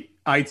party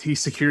IT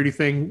security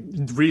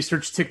thing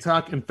researched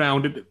TikTok and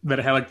found that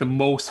it had like the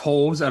most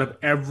holes out of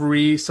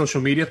every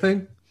social media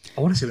thing?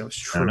 I want to say that was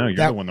true. I know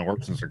you're the one that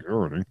works in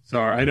security.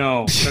 Sorry, I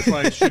know. That's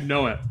why I should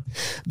know it.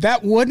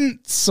 That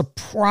wouldn't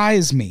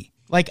surprise me.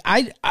 Like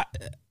I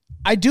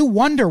do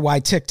wonder why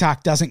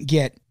TikTok doesn't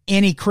get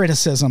any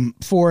criticism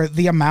for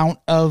the amount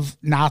of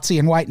Nazi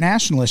and white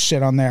nationalist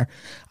shit on there.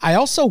 I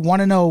also want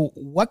to know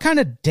what kind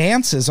of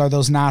dances are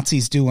those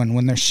Nazis doing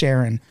when they're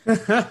sharing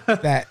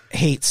that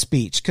hate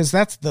speech? Because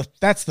that's the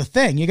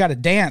thing. You got to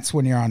dance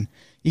when you're on.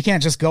 You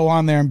can't just go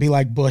on there and be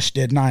like Bush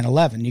did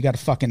 9/11. You got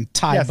to fucking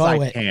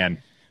bow it.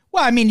 Can.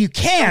 Well, I mean, you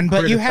can,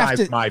 but you have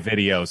to. My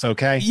videos,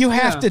 okay? You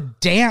have to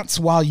dance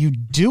while you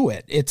do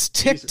it. It's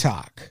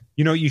TikTok.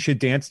 You know what you should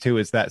dance to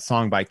is that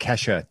song by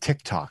Kesha,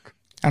 TikTok.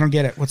 I don't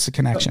get it. What's the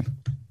connection?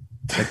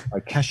 Like by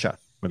Kesha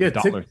with a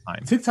dollar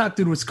sign. TikTok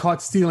dude was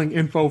caught stealing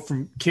info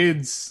from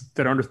kids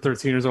that are under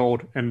 13 years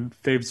old, and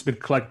they've just been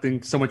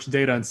collecting so much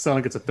data and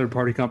selling it to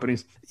third-party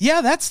companies.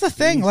 Yeah, that's the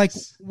thing. Like,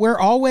 we're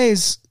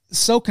always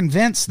so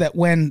convinced that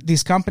when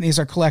these companies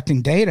are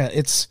collecting data,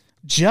 it's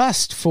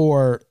just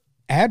for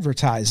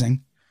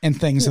advertising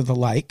and things of the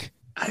like.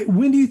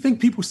 When do you think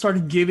people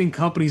started giving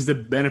companies the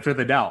benefit of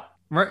the doubt?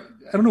 Right?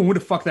 I don't know when the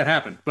fuck that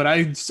happened, but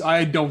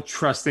I don't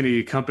trust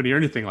any company or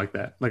anything like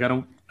that. Like I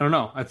don't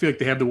know. I feel like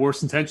they have the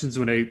worst intentions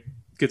when they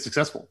get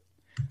successful.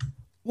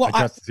 Well,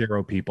 I trust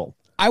zero people.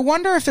 I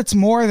wonder if it's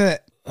more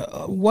that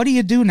what do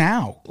you do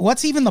now?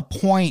 What's even the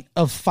point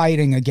of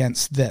fighting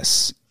against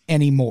this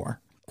anymore?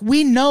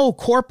 We know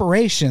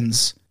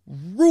corporations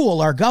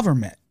rule our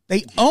government.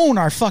 They own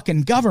our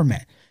fucking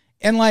government.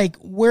 And like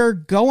we're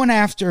going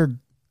after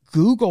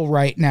Google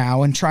right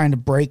now and trying to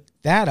break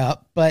that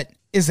up, but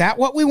is that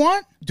what we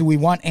want? Do we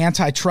want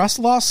antitrust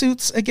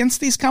lawsuits against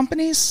these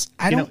companies?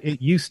 I don't. It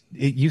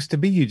used to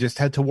be you just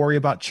had to worry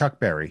about Chuck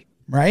Berry,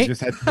 right? You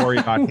just had to worry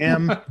about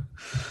him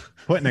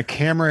putting a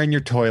camera in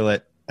your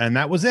toilet, and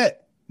that was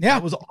it. Yeah,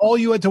 that was all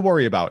you had to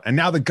worry about. And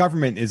now the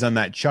government is on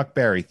that Chuck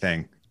Berry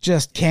thing.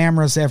 Just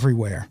cameras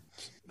everywhere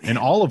in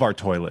all of our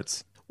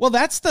toilets. Well,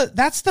 that's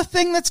the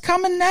thing that's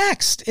coming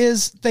next.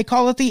 Is they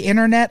call it the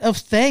Internet of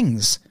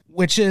Things,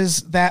 which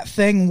is that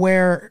thing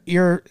where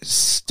your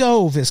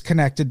stove is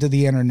connected to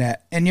the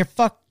internet and your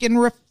fucking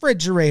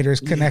refrigerator is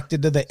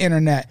connected to the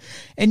internet,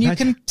 and you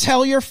can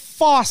tell your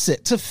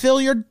faucet to fill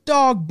your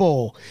dog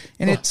bowl,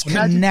 and it's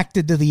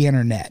connected to the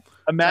internet.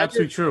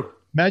 Absolutely true.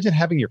 Imagine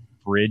having your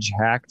fridge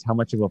hacked. How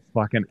much of a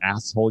fucking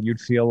asshole you'd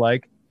feel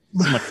like.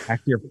 Someone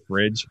hacked your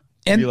fridge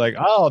and be like,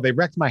 "Oh, they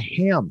wrecked my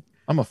ham.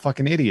 I'm a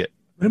fucking idiot.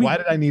 Why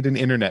did I need an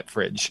internet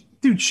fridge?"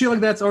 Dude, shit like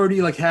that's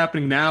already like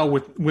happening now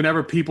with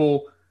whenever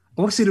people.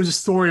 I want to say there was a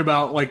story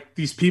about like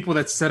these people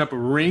that set up a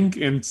ring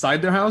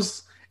inside their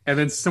house, and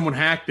then someone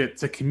hacked it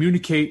to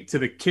communicate to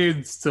the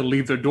kids to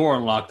leave their door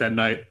unlocked that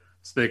night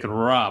so they can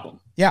rob them.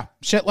 Yeah,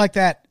 shit like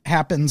that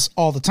happens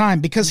all the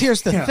time. Because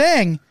here's the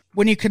thing.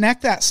 When you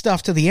connect that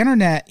stuff to the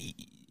internet,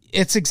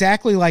 it's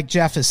exactly like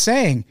Jeff is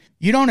saying.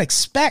 You don't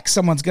expect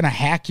someone's going to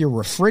hack your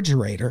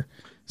refrigerator.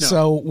 No.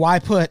 So why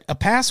put a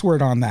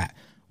password on that?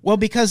 Well,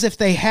 because if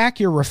they hack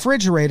your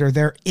refrigerator,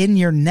 they're in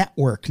your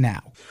network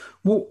now.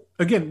 Well,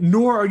 again,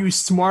 nor are you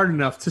smart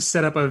enough to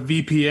set up a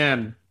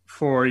VPN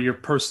for your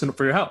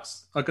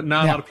house. Like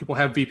not a lot of people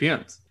have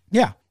VPNs.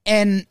 Yeah.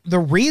 And the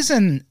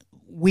reason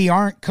we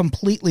aren't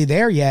completely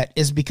there yet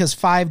is because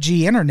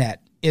 5G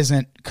internet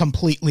isn't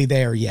completely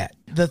there yet.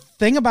 The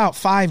thing about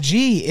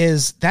 5G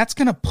is that's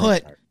going to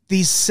put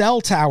these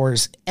cell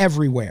towers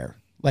everywhere,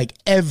 like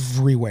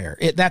everywhere.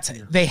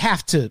 They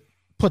have to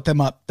put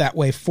them up that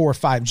way for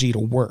 5G to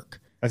work.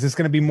 Is this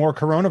going to be more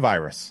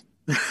coronavirus?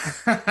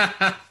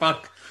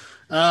 Fuck.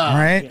 All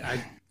right.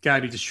 Yeah,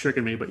 God, you just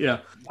tricking me, but yeah.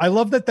 I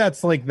love that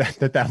that's like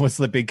that was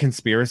the big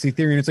conspiracy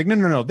theory. And it's like,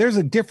 no. There's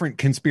a different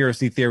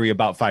conspiracy theory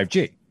about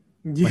 5G.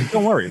 Like,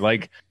 don't worry.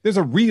 Like, there's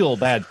a real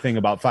bad thing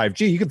about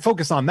 5G. You can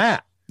focus on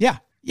that. Yeah.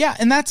 Yeah.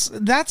 And that's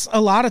a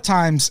lot of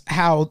times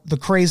how the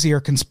crazier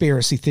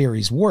conspiracy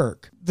theories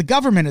work. The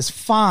government is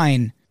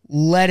fine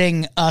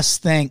letting us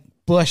think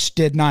Bush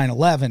did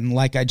 9/11,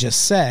 like I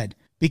just said,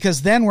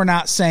 because then we're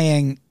not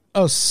saying,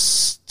 oh,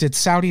 did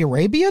Saudi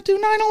Arabia do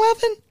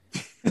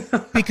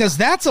 9/11? Because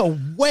that's a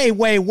way,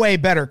 way, way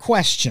better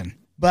question.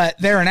 But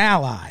they're an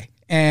ally,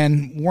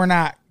 and we're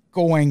not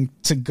going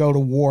to go to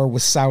war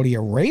with Saudi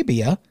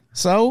Arabia.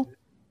 So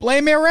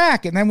blame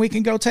Iraq, and then we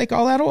can go take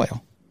all that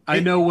oil. I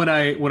know when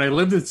I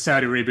lived in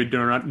Saudi Arabia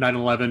during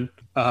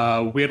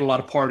 9/11, we had a lot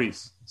of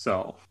parties,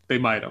 so they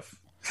might have.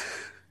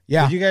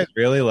 Yeah. Did you guys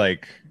really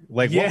like?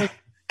 Yeah.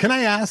 Can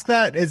I ask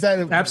that? Is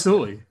that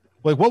absolutely?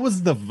 Like, what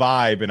was the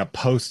vibe in a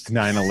post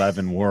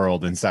 9/11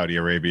 world in Saudi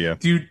Arabia?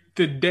 Dude,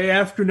 the day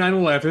after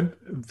 9/11,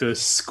 the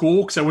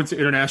school, because I went to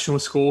international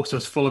school, so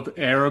it's full of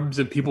Arabs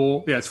and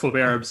people. Yeah, it's full of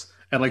Arabs.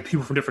 and like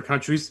people from different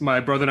countries. My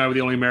brother and I were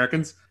the only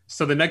Americans.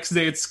 So the next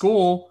day at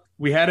school,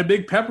 we had a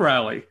big pep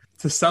rally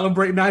to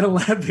celebrate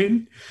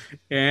 9/11,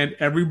 and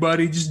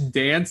everybody just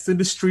danced in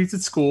the streets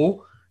at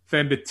school.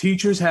 Then the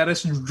teachers had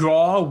us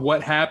draw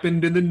what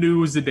happened in the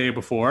news the day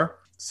before.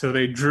 So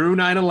they drew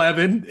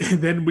 9/11,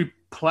 and then we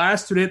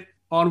plastered it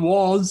on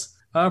walls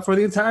for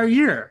the entire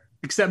year.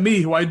 Except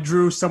me, who I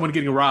drew someone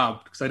getting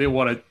robbed because I didn't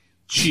want to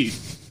cheat.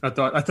 I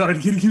thought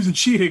I'd get accused of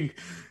cheating.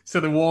 So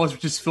the walls were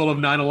just full of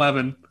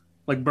 9/11,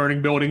 like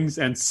burning buildings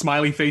and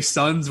smiley face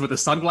suns with the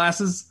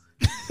sunglasses.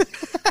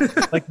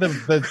 Like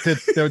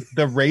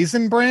the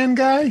Raisin Bran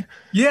guy?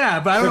 Yeah,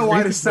 but I don't know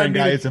why the sun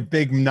guy is a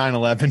big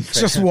 9/11 fan.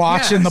 Just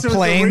watching the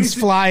planes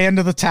fly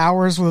into the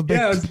towers with a big...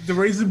 Yeah, it was the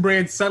Raisin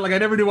Bran sun. Like, I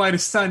never knew why the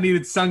sun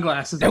needed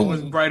sunglasses that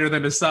was brighter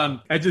than the sun.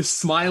 And just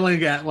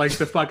smiling at, like,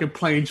 the fucking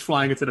planes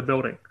flying into the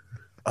building.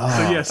 So,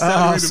 yeah,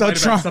 might have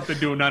had something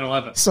to do with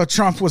 9/11. So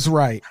Trump was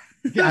right.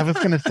 Yeah, I was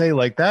going to say,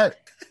 like, that...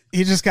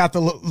 He just got the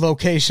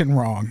location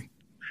wrong.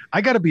 I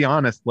got to be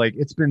honest, like,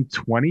 it's been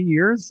 20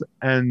 years,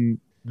 and...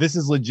 This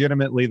is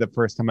legitimately the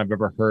first time I've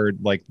ever heard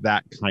like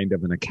that kind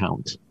of an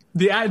account.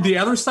 The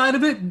other side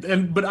of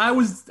it, but I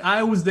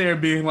was there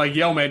being like,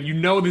 "Yo, man, you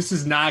know this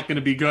is not going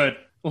to be good.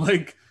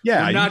 Like,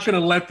 we're not going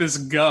to let this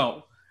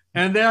go."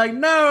 And they're like,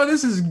 "No,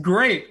 this is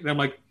great." And I'm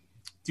like,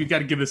 "You got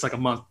to give this like a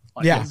month.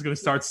 Like, this is going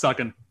to start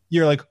sucking."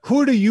 You're like,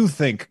 who do you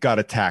think got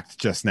attacked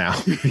just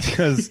now?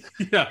 Because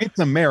it's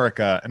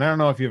America, and I don't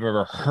know if you've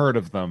ever heard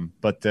of them,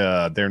 but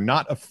they're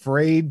not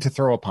afraid to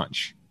throw a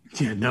punch.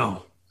 Yeah,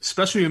 no,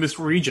 especially in this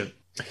region.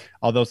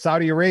 Although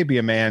Saudi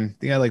Arabia, man,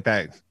 they got like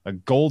that a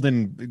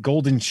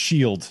golden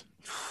shield.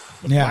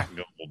 Yeah, black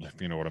gold,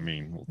 if you know what I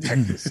mean. Well,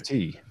 Texas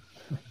tea,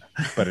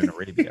 but in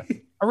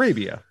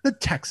Arabia, the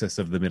Texas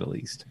of the Middle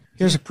East.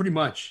 Here's pretty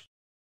much.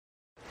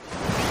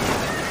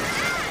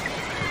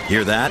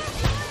 Hear that?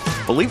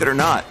 Believe it or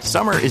not,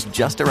 summer is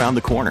just around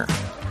the corner.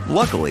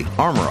 Luckily,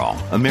 Armor All,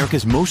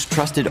 America's most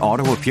trusted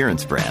auto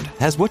appearance brand,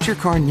 has what your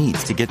car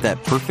needs to get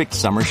that perfect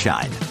summer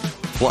shine.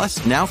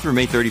 Plus, now through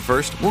May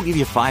 31st, we'll give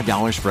you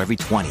 $5 for every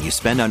 $20 you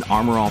spend on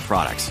Armor All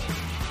products.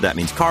 That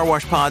means car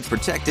wash pods,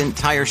 protectant,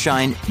 tire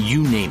shine,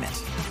 you name it.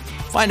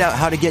 Find out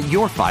how to get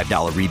your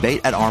 $5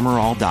 rebate at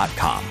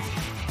armorall.com.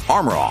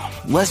 Armor All,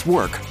 less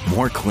work,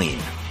 more clean.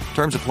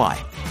 Terms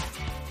apply.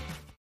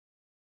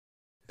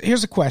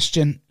 Here's a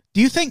question. Do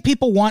you think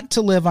people want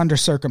to live under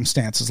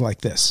circumstances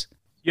like this?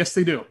 Yes,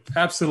 they do.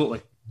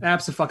 Absolutely.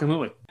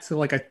 Absolutely. So,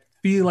 like, I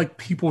feel like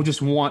people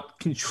just want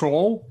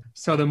control.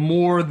 So the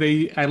more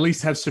they at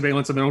least have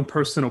surveillance of their own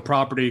personal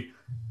property,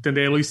 then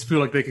they at least feel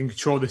like they can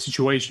control the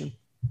situation.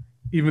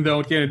 Even though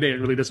at the end of the day, it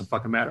really doesn't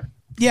fucking matter.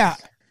 Yeah.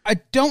 I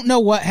don't know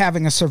what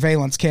having a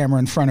surveillance camera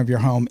in front of your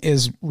home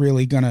is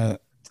really going to...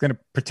 It's going to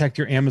protect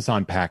your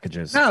Amazon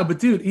packages. No, but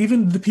dude,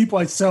 even the people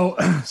I sell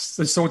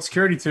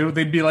security to,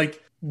 they'd be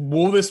like,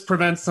 will this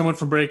prevent someone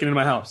from breaking into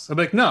my house? I'd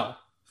be like, no.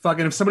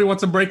 Fucking, if somebody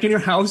wants to break in your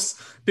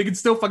house, they can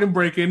still fucking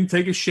break in,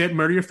 take a shit,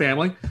 murder your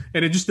family.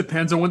 And it just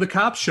depends on when the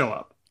cops show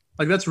up.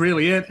 Like, that's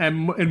really it.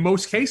 And in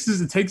most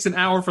cases, it takes an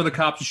hour for the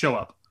cops to show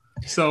up.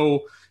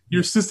 So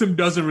your system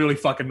doesn't really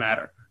fucking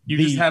matter.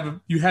 You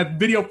have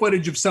video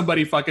footage of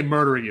somebody fucking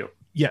murdering you.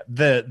 Yeah,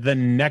 the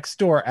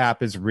Nextdoor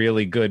app is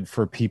really good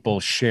for people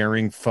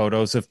sharing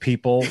photos of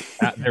people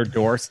at their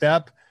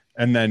doorstep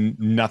and then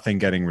nothing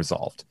getting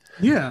resolved.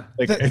 Yeah.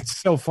 Like, it's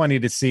so funny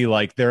to see,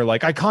 like, they're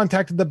like, I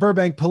contacted the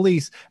Burbank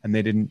police and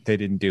they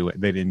didn't do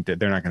it.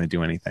 They're not going to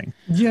do anything.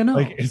 Yeah, no.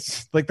 Like,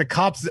 it's like the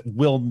cops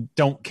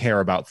don't care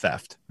about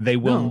theft. They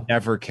will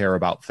never care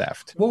about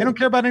theft. Well, they don't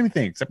care about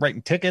anything except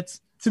writing tickets.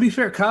 To be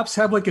fair, cops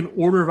have like an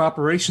order of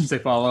operations they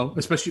follow,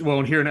 especially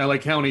here in LA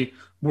County,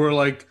 where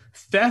like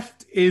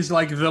theft is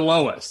like the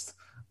lowest.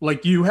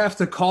 Like, you have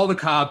to call the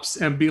cops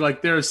and be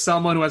like, there's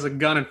someone who has a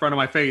gun in front of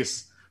my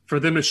face for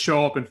them to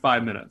show up in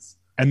 5 minutes.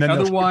 And then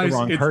otherwise, the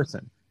wrong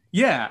person.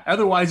 Yeah.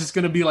 Otherwise, it's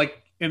going to be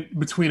like in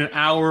between an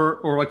hour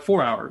or like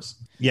 4 hours.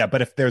 Yeah.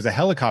 But if there's a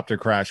helicopter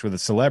crash with a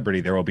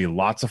celebrity, there will be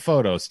lots of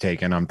photos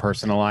taken on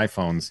personal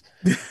iPhones.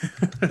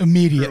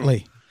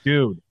 Immediately.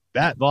 Dude,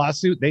 that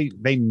lawsuit,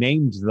 they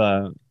named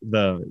the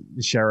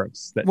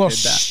sheriffs that did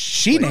that.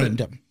 She named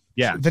him.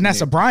 Yeah.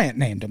 Vanessa Bryant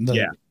named him.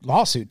 The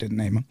lawsuit didn't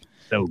name him.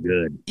 So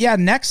good. Yeah.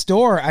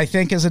 Nextdoor, I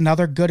think, is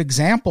another good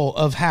example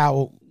of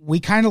how we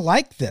kind of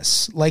like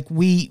this. Like,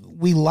 we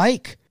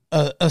like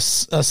a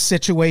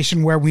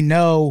situation where we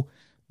know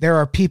there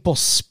are people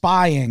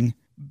spying,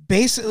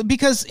 basically,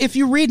 because if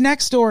you read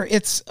Nextdoor,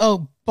 it's a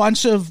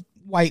bunch of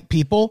white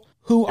people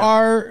who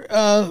are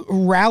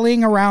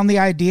rallying around the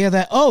idea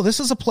that, oh,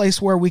 this is a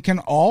place where we can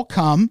all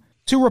come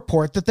to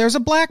report that there's a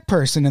black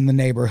person in the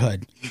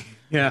neighborhood.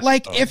 Yeah.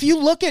 Like, if you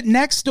look at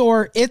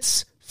Nextdoor,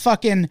 it's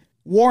fucking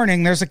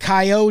warning, there's a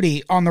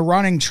coyote on the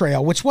running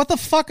trail, which what the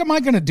fuck am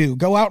I going to do?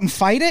 Go out and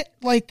fight it?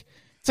 Like,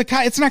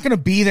 it's not going to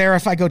be there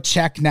if I go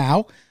check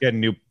now. Get a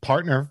new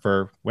partner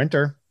for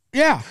winter.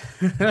 Yeah.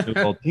 New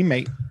old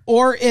teammate.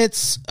 Or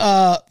it's,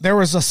 there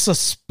was a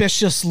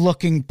suspicious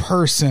looking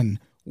person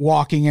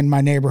walking in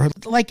my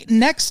neighborhood. Like,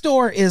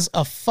 Nextdoor is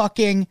a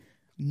fucking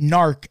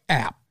narc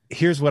app.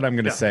 here's what I'm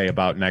going to say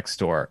about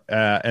Nextdoor.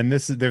 And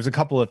there's a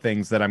couple of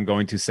things that I'm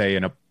going to say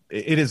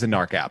it is a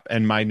narc app,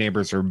 and my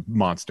neighbors are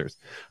monsters.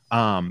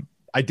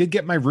 I did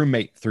get my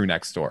roommate through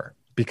Nextdoor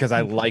because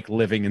I like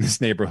living in this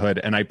neighborhood,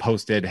 and I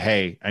posted,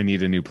 hey, I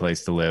need a new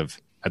place to live.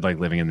 I'd like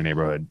living in the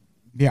neighborhood.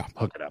 Yeah.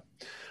 Hook it up.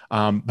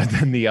 But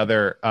then the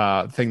other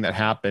thing that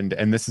happened,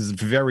 and this is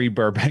very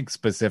Burbank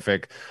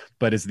specific,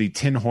 but is the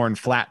Tin Horn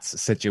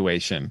Flats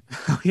situation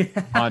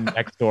on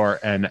Nextdoor.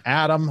 And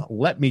Adam,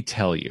 let me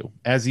tell you,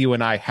 as you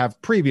and I have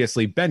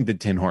previously been to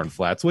Tin Horn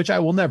Flats, which I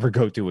will never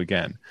go to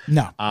again.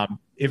 No.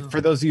 If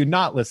for those of you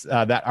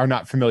that are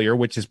not familiar,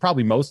 which is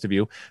probably most of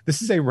you,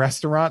 this is a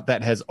restaurant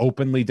that has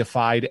openly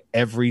defied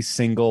every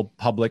single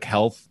public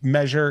health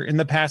measure in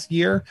the past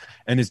year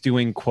and is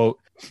doing, quote,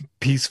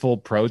 peaceful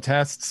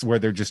protests where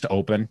they're just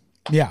open.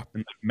 Yeah.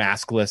 And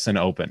maskless and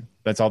open.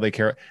 That's all they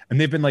care. And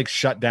they've been like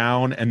shut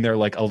down, and their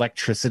like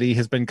electricity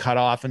has been cut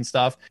off and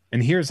stuff.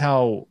 And here's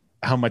how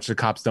much the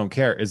cops don't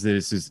care is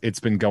that it's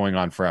been going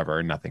on forever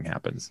and nothing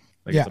happens.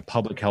 Like it's a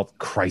public health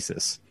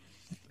crisis.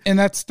 And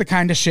that's the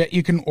kind of shit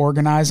you can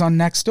organize on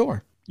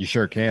Nextdoor. You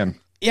sure can.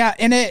 Yeah.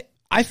 And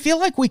I feel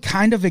like we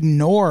kind of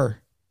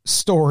ignore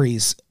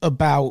stories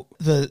about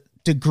the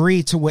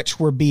degree to which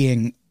we're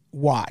being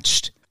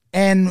watched.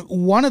 And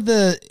one of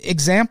the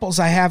examples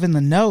I have in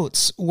the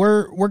notes,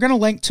 we're going to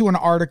link to an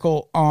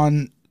article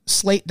on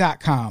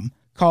slate.com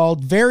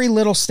called Very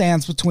Little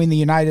Stands Between the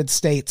United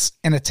States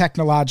and a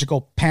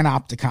Technological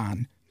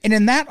Panopticon. And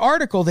in that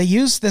article, they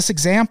used this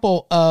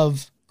example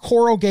of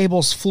Coral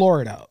Gables,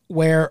 Florida,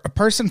 where a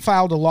person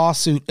filed a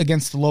lawsuit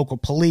against the local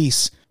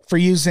police for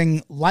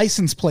using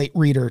license plate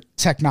reader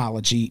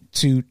technology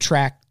to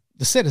track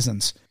the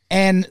citizens.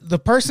 And the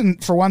person,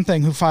 for one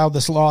thing, who filed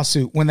this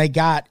lawsuit, when they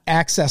got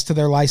access to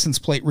their license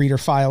plate reader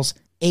files,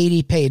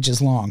 80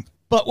 pages long.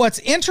 But what's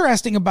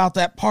interesting about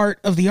that part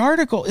of the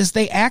article is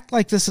they act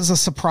like this is a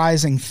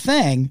surprising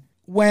thing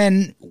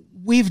when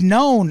we've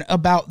known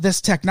about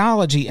this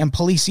technology and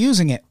police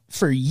using it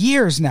for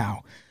years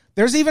now.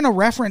 There's even a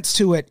reference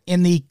to it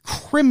in the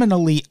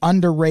criminally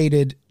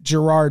underrated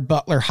Gerard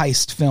Butler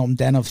heist film,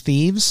 Den of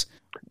Thieves.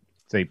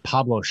 It's a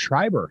Pablo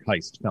Schreiber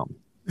heist film.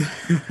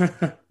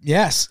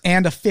 Yes,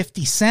 and a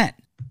 50 Cent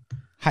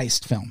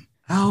heist film.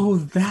 Oh,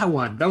 that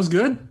one. That was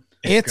good?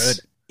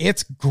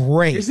 It's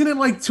great. Isn't it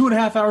like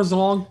 2.5 hours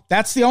long?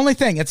 That's the only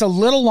thing. It's a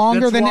little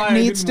longer than it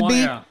needs to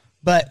be.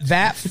 But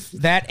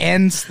that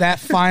ends that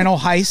final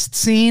heist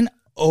scene.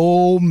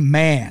 Oh,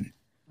 man.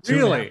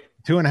 Really?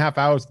 2.5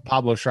 hours.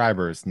 Pablo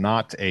Schreiber is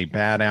not a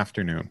bad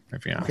afternoon,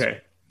 if you ask.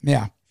 Okay.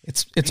 Yeah,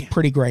 it's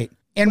pretty great.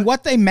 And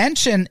what they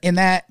mention in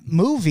that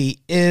movie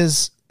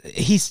is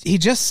he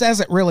just says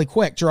it really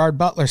quick. Gerard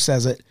Butler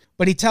says it,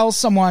 but he tells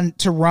someone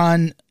to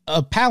run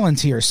a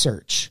Palantir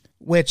search,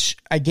 which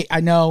I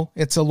know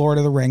it's a Lord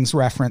of the Rings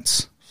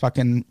reference.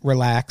 Fucking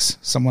relax.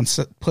 Someone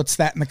puts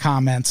that in the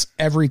comments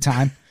every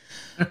time.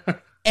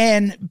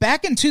 And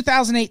back in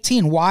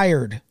 2018,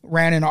 Wired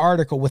ran an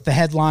article with the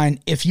headline,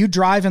 "If you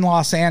drive in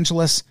Los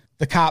Angeles,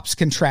 the cops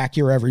can track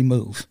your every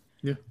move."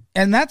 Yeah.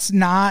 And that's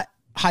not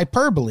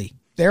hyperbole.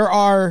 There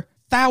are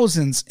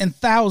thousands and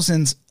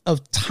thousands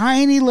of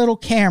tiny little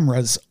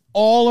cameras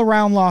all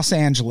around Los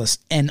Angeles,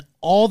 and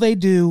all they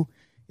do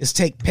is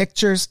take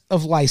pictures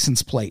of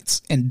license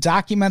plates and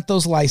document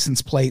those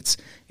license plates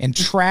and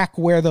track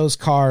where those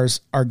cars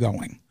are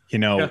going. You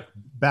know,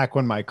 back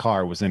when my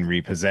car was in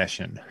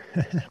repossession,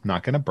 I'm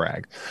not going to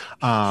brag,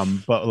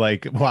 but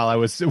like while I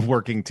was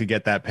working to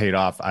get that paid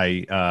off,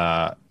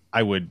 I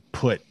would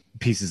put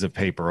pieces of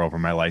paper over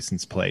my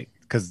license plate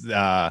because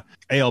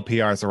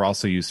ALPRs are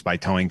also used by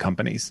towing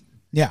companies.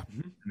 Yeah,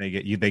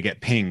 and they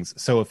get pings.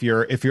 So if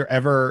you're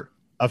ever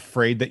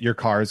afraid that your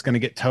car is going to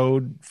get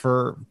towed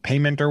for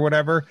payment or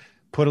whatever,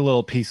 put a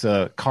little piece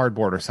of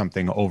cardboard or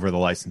something over the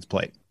license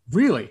plate.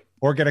 Really?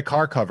 Or get a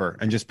car cover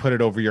and just put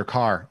it over your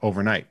car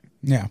overnight.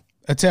 Yeah.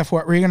 Atef,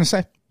 what were you going to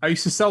say? I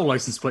used to sell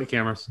license plate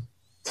cameras.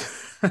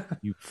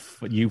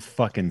 You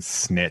fucking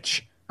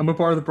snitch. I'm a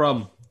part of the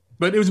problem.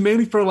 But it was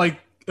mainly for like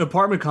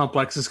apartment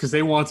complexes because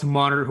they want to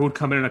monitor who would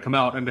come in and come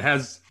out. And it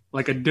has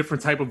like a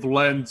different type of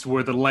lens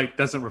where the light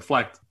doesn't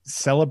reflect.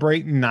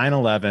 Celebrating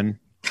 9/11.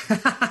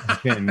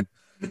 Been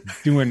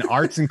doing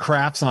arts and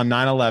crafts on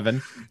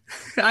 9/11.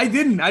 I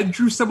didn't. I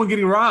drew someone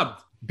getting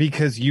robbed.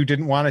 Because you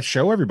didn't want to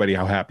show everybody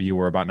how happy you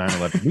were about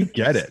 9/11. We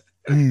get it.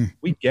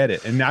 We get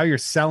it. And now you're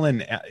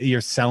selling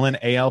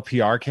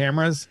ALPR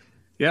cameras.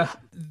 Yeah.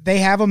 They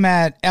have them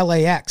at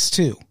LAX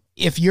too.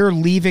 If you're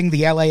leaving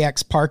the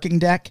LAX parking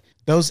deck,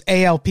 those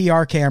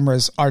ALPR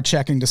cameras are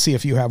checking to see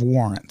if you have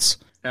warrants.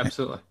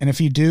 Absolutely. And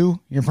if you do,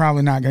 you're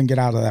probably not going to get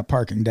out of that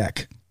parking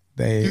deck.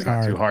 It's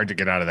not too hard to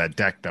get out of that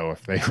deck, though.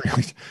 If they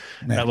really,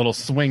 that little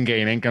swing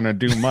gate ain't going to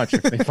do much.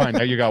 If they find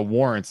out you got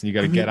warrants and you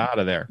got to get out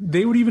of there.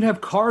 They would even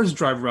have cars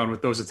drive around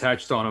with those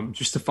attached on them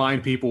just to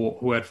find people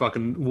who had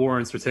fucking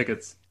warrants or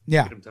tickets.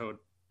 Yeah. Get them towed.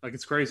 Like,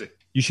 it's crazy.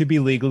 You should be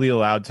legally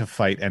allowed to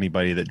fight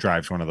anybody that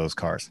drives one of those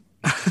cars.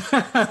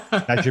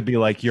 That should be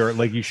like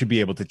you should be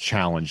able to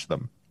challenge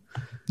them.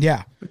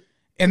 Yeah.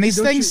 And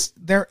these things,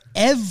 they're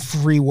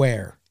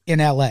everywhere in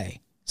LA.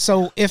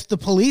 So if the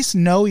police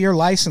know your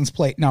license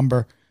plate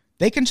number,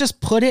 they can just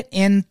put it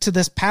into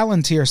this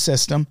Palantir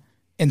system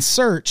and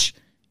search,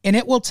 and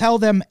it will tell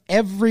them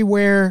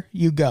everywhere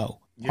you go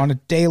on a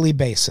daily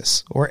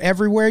basis or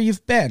everywhere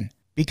you've been,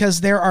 because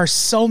there are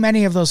so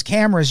many of those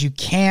cameras, you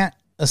can't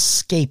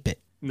escape it.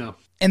 No.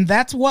 And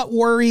that's what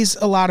worries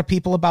a lot of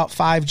people about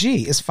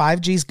 5G, is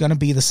 5G is going to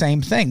be the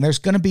same thing. There's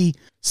going to be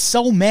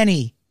so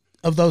many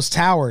of those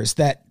towers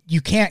that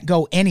you can't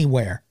go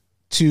anywhere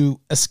to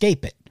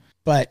escape it.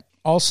 But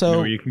also, You know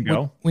where you can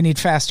go? we need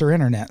faster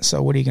internet.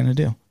 So what are you going to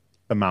do?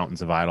 The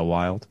mountains of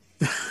Idlewild.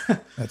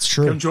 That's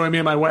true. Come join me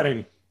at my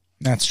wedding.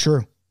 That's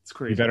true. It's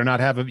crazy. You better not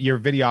have your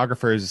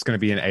videographer is going to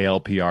be an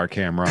ALPR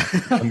camera.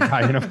 Some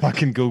guy in a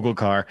fucking Google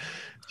car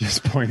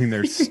just pointing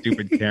their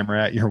stupid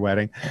camera at your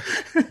wedding.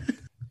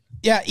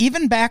 Yeah,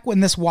 even back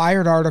when this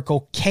Wired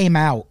article came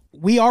out,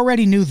 we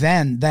already knew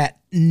then that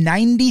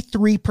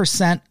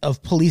 93%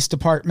 of police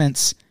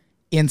departments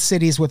in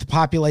cities with a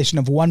population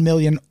of 1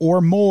 million or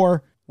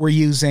more were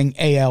using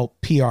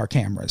ALPR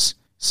cameras.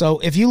 So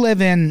if you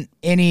live in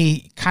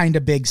any kind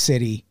of big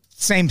city,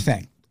 same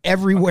thing.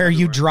 Everywhere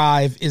you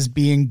drive is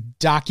being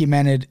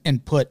documented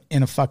and put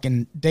in a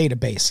fucking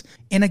database.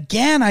 And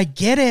again, I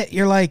get it.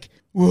 You're like,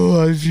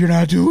 well, if you're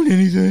not doing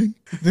anything,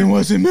 then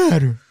what's it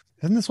matter?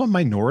 Isn't this what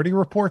Minority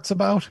Report's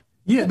about?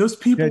 Yeah, those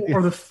people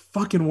are the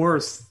fucking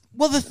worst.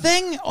 Well, the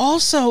thing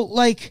also,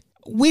 like,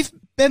 we've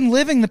been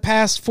living the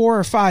past 4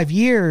 or 5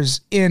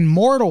 years in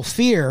mortal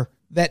fear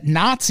that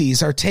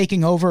Nazis are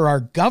taking over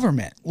our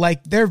government.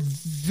 Like, they're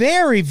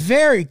very,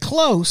 very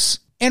close.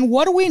 And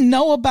what do we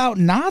know about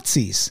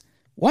Nazis?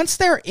 Once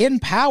they're in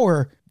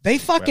power, they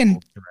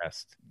fucking,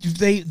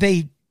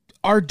 they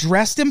are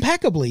dressed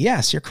impeccably.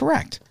 Yes, you're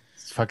correct.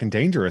 It's fucking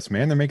dangerous,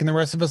 man. They're making the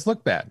rest of us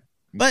look bad.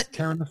 But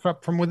tearing us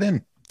up from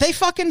within. They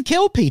fucking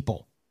kill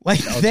people. Like,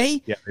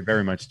 they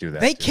very much do that.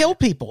 They kill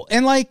people.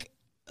 And like,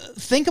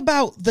 think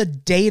about the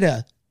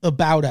data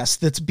about us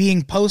that's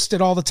being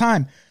posted all the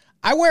time.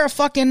 I wear a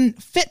fucking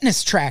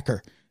fitness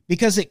tracker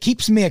because it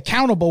keeps me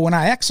accountable when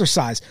I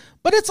exercise,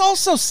 but it's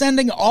also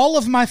sending all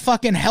of my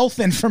fucking health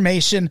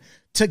information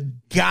to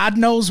God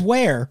knows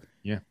where.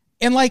 Yeah.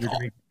 And like,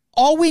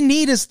 all we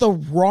need is the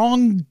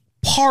wrong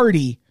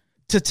party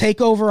to take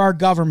over our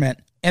government.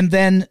 And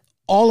then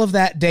all of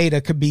that data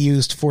could be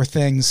used for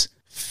things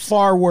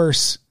far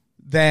worse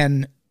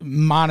than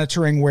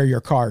monitoring where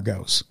your car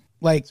goes.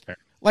 Like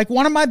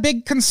one of my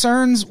big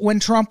concerns when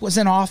Trump was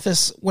in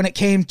office, when it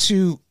came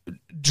to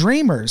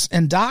Dreamers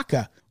and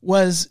DACA,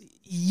 was,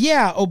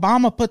 yeah,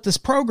 Obama put this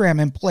program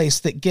in place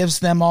that gives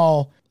them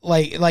all,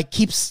 like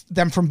keeps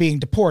them from being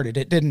deported.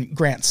 It didn't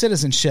grant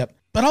citizenship.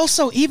 But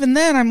also, even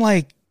then, I'm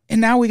like,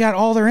 and now we got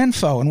all their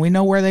info and we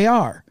know where they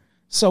are.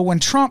 So when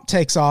Trump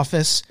takes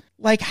office,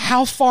 like,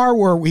 how far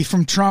were we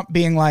from Trump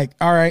being like,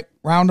 all right,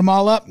 round them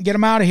all up and get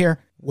them out of here?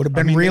 Would have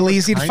been real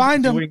easy to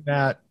find them.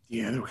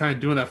 Yeah, they were kind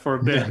of doing that for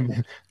a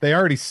bit. They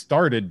already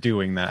started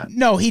doing that.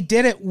 No, he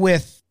did it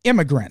with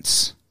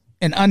immigrants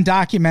and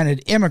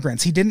undocumented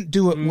immigrants. He didn't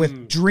do it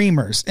with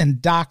Dreamers and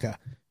DACA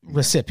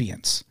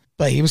recipients.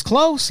 But he was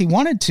close. He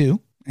wanted to.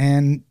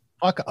 And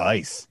fuck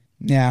ICE.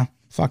 Yeah,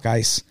 fuck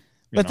ICE.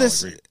 But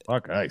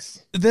fuck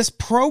ICE. This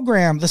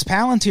program, this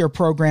Palantir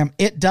program,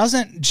 it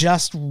doesn't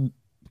just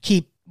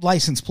keep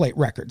license plate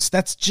records.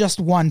 That's just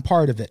one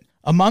part of it.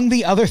 Among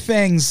the other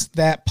things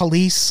that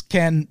police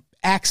can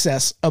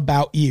access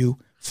about you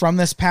from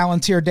this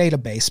Palantir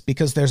database,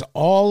 because there's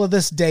all of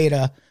this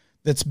data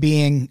that's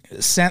being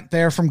sent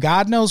there from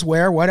God knows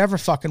where, whatever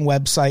fucking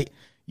website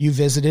you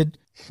visited.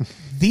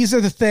 These are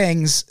the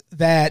things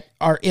that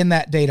are in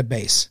that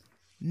database: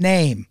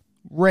 name,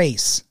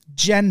 race,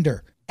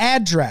 gender,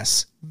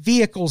 address,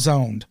 vehicles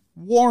owned,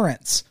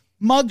 warrants,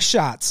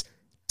 mugshots,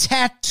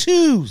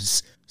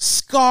 tattoos,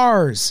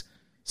 scars,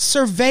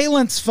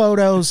 surveillance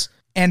photos,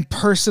 and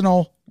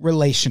personal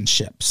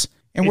relationships.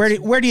 And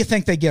where do you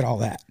think they get all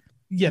that?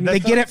 Yeah, they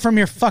get it from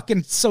your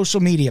fucking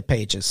social media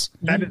pages.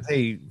 That is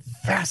a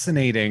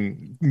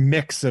fascinating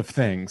mix of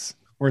things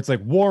where it's like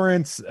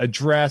warrants,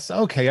 address.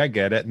 Okay, I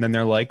get it. And then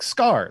they're like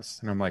scars.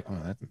 And I'm like,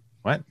 oh,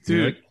 what?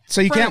 Dude.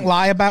 So you can't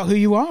lie about who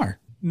you are.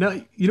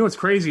 No, you know what's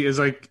crazy is,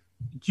 like,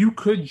 you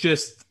could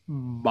just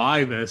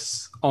buy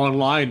this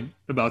online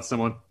about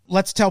someone.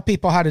 Let's tell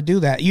people how to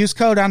do that. Use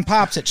code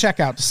UNPOPS at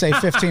checkout to save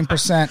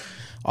 15%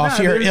 off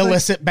your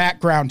illicit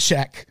background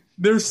check.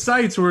 There's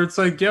sites where it's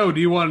like, yo,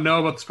 do you want to know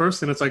about this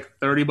person? It's like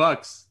 $30.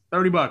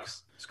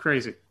 $30. It's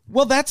crazy.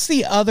 Well, that's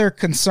the other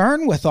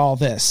concern with all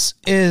this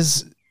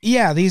is,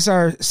 yeah, these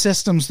are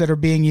systems that are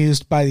being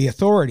used by the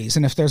authorities.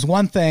 And if there's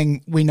one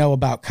thing we know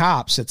about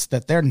cops, it's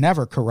that they're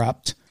never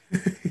corrupt.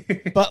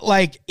 But,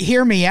 like,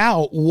 hear me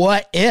out.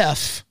 What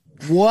if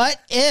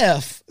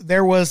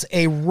there was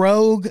a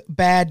rogue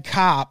bad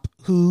cop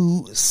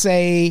who,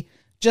 say,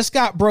 just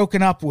got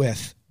broken up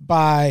with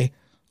by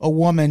a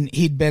woman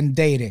he'd been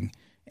dating,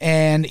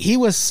 and he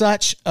was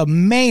such a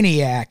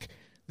maniac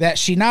that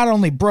she not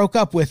only broke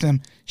up with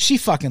him, she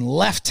fucking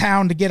left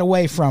town to get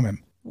away from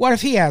him? What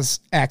if he has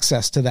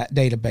access to that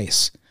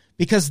database?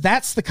 Because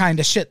that's the kind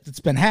of shit that's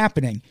been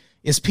happening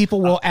is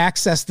people will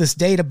access this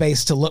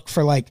database to look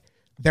for like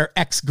their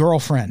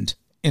ex-girlfriend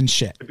and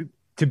shit.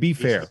 To be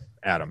fair,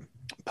 Adam,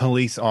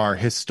 police are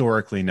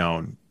historically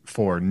known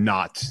for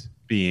not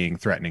being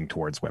threatening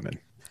towards women.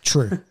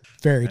 True.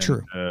 Very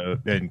true.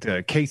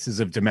 And cases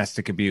of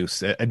domestic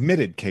abuse,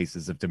 admitted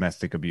cases of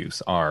domestic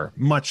abuse, are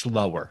much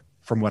lower,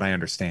 from what I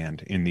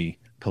understand, in the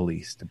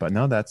police. But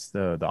no, that's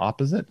the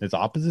opposite. It's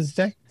opposites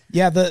day.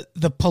 Yeah,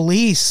 the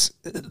police.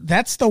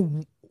 That's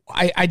the.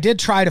 I did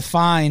try to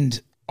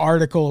find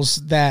articles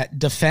that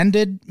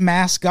defended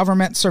mass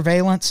government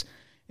surveillance,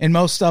 and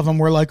most of them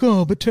were like,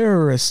 "Oh, but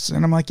terrorists."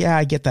 And I'm like, "Yeah,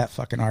 I get that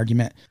fucking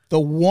argument." The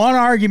one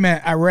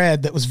argument I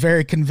read that was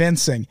very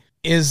convincing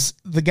is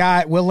the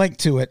guy, we'll link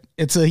to it.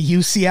 It's a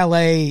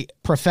UCLA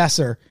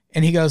professor.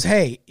 And he goes,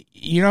 hey,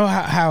 you know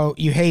how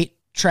you hate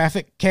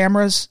traffic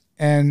cameras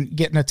and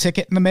getting a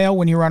ticket in the mail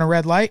when you run a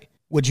red light?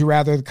 Would you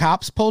rather the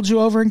cops pulled you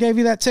over and gave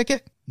you that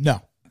ticket?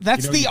 No.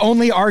 That's the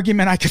only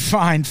argument I could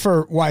find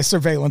for why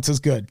surveillance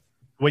is good.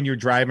 When you're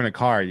driving a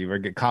car, you ever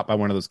get caught by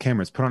one of those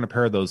cameras, put on a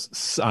pair of those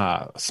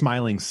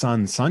smiling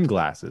sun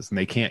sunglasses, and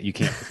you can't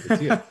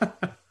see it.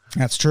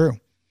 That's true.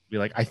 Be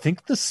like, I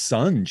think the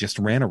sun just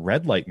ran a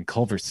red light in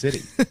Culver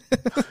City.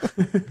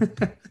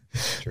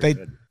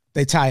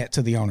 They tie it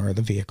to the owner of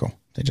the vehicle.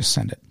 They just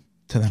send it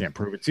to them. Can't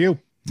prove it's you.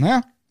 Yeah,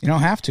 you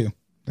don't have to.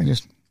 They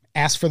just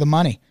ask for the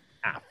money.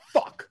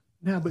 Fuck.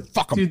 Yeah, but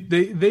fuck 'em.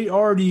 Dude, they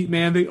already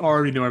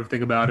know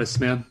everything about us,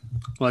 man.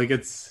 Like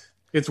it's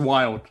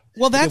wild.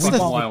 Well, that's the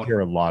I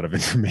hear a lot of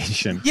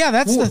information. Yeah,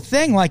 that's the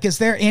thing. Like, is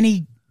there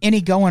any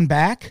going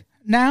back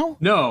now?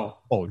 No.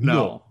 Oh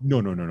no.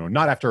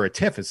 Not after a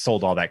tiff has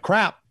sold all that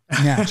crap.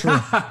 Yeah, true.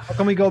 How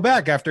can we go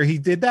back after he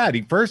did that?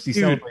 He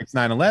celebrates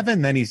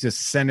 9/11, then he's just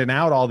sending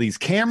out all these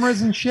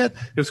cameras and shit.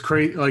 It was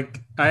crazy.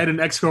 Like, I had an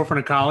ex-girlfriend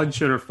in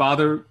college, and her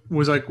father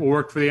was like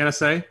worked for the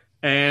NSA,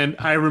 and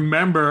I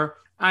remember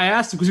I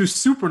asked him because he was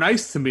super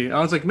nice to me.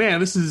 I was like, "Man,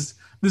 this is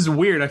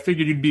weird. I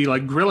figured you'd be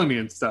like grilling me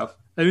and stuff."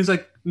 And he's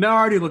like, "No, I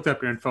already looked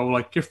up your info.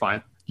 Like, you're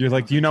fine." You're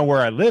like, you know where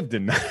I lived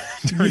during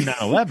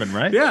 9/11,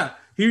 right? Yeah.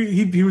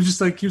 He was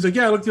just like,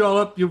 yeah, I looked you all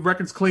up. Your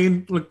record's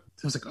clean. Look.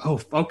 I was like, oh,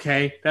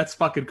 okay, that's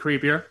fucking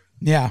creepier.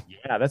 Yeah,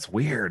 that's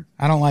weird.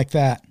 I don't like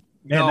that.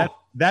 Man, no.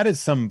 that is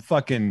some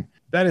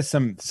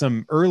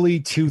some early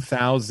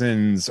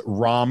 2000s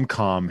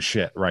rom-com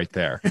shit right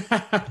there.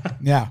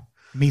 Yeah,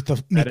 meet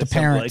the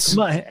parents.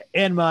 Like,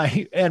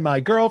 my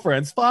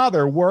girlfriend's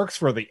father works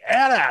for the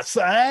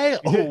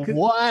NSA. Oh,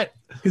 what?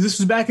 Because this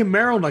was back in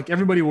Maryland. Like,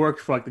 everybody worked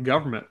for like the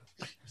government.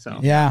 So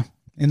yeah,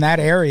 in that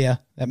area,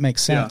 that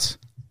makes sense.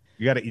 Yeah.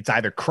 It's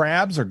either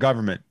crabs or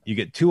government. You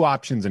get two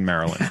options in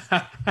Maryland.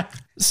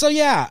 So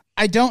yeah,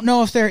 I don't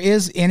know if there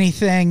is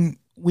anything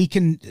we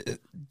can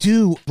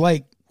do.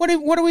 Like, what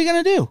are we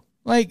going to do?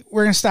 Like,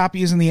 we're going to stop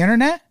using the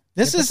internet?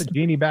 This is the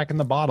genie back in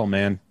the bottle,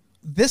 man.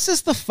 This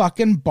is the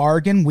fucking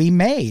bargain we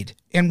made,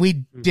 and we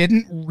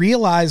didn't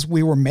realize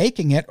we were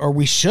making it, or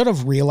we should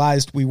have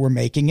realized we were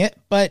making it.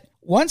 But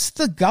once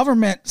the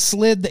government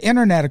slid the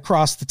internet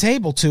across the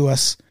table to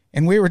us,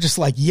 and we were just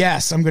like,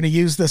 yes, I'm going to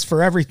use this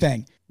for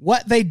everything.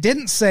 What they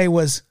didn't say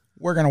was,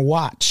 we're going to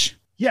watch.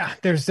 Yeah,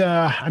 there's,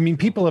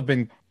 people have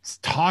been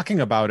talking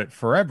about it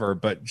forever,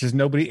 but just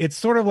nobody, it's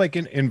sort of like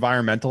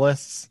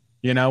environmentalists,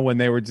 when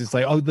they were just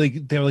like,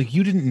 they were like,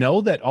 you didn't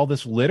know that all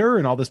this litter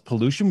and all this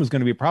pollution was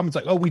going to be a problem. It's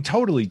like, oh, we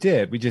totally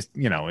did. We just,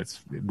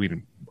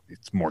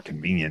 it's more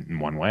convenient in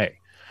one way.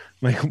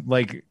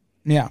 Like,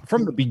 yeah,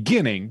 from the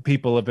beginning,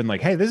 people have been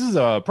like, hey, this is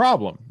a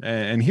problem.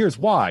 And here's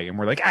why. And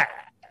we're like,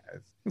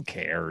 who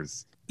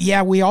cares?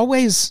 Yeah, we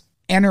always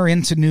enter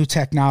into new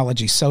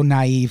technology so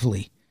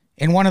naively.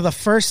 And one of the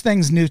first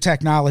things new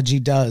technology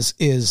does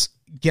is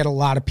get a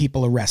lot of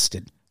people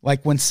arrested.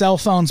 Like when cell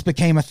phones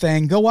became a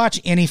thing, go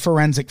watch any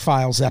Forensic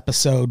Files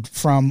episode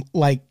from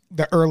like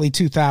the early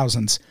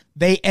 2000s.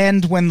 They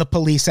end when the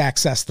police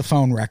access the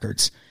phone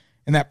records.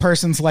 And that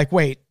person's like,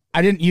 wait,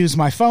 I didn't use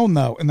my phone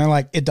though. And they're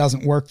like, it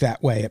doesn't work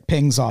that way. It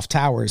pings off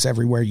towers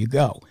everywhere you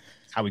go.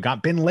 That's how we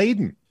got Bin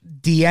Laden.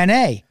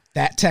 DNA,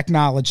 that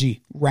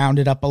technology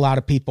rounded up a lot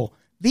of people.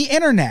 The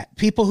internet,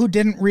 people who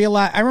didn't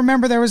realize. I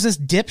remember there was this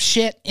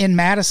dipshit in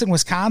Madison,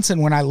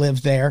 Wisconsin when I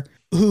lived there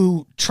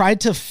who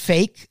tried to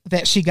fake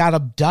that she got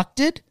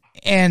abducted.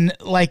 And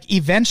like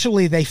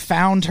eventually they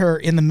found her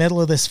in the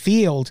middle of this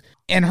field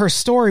and her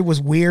story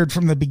was weird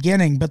from the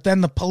beginning. But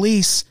then the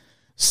police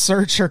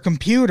searched her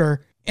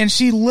computer and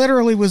she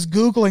literally was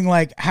Googling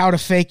like how to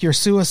fake your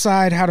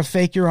suicide, how to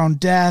fake your own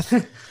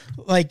death.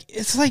 Like,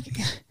 it's like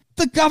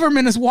the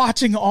government is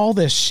watching all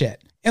this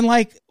shit. And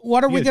like,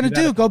 what are we going to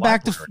do? Go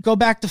back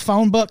to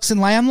phone books and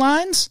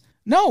landlines?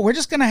 No, we're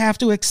just going to have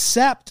to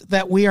accept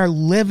that we are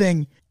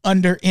living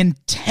under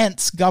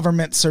intense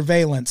government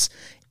surveillance,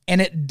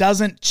 and it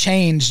doesn't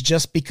change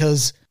just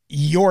because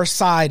your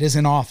side is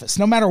in office,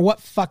 no matter what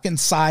fucking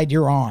side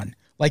you're on.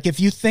 Like, if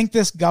you think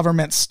this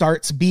government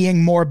starts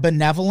being more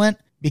benevolent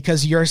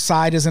because your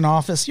side is in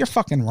office, you're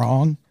fucking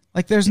wrong.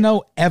 Like, there's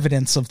no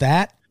evidence of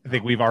that. I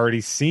think we've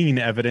already seen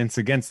evidence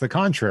against the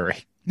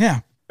contrary.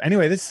 Yeah.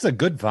 Anyway, this is a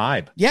good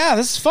vibe. Yeah,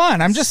 this is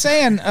fun. I'm just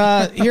saying,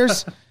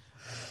 here's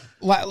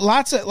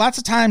lots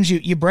of times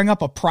you bring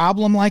up a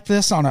problem like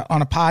this on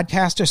a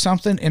podcast or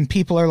something, and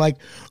people are like,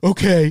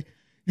 okay,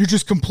 you're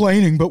just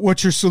complaining, but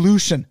what's your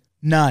solution?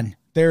 None.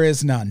 There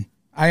is none.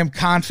 I am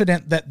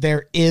confident that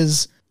there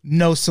is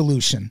no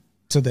solution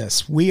to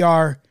this. We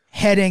are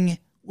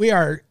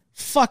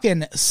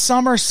fucking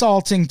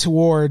somersaulting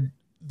toward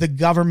the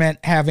government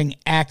having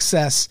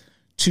access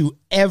to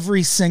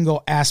every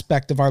single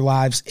aspect of our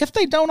lives, if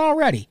they don't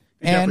already.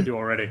 They definitely do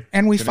already.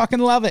 And we fucking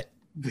love it.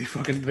 They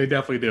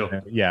definitely do.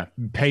 Yeah.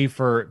 Pay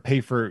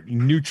for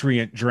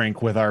nutrient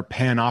drink with our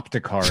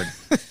Panopticard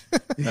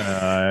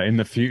in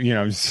the few,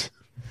 just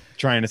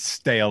trying to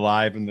stay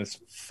alive in this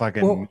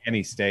fucking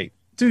any state.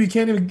 Dude, you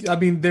can't even, I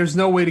mean, there's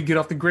no way to get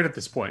off the grid at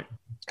this point.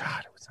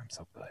 God, it sounds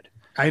so good.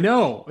 I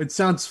know. It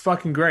sounds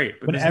fucking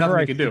great, but there's Whenever nothing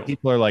I you can do.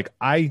 People are like,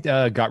 I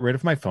got rid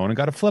of my phone and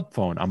got a flip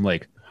phone. I'm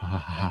like,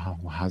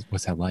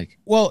 what's that like?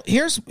 Well,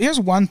 here's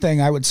one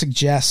thing I would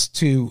suggest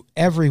to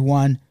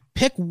everyone.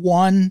 Pick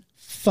one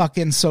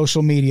fucking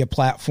social media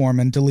platform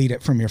and delete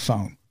it from your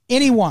phone.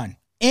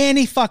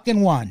 Any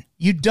fucking one.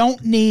 You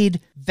don't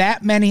need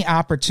that many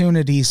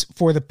opportunities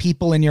for the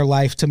people in your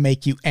life to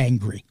make you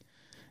angry.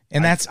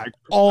 And that's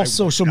all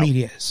social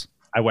media is.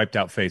 I wiped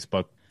out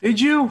Facebook.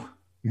 Did you?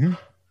 Mm-hmm.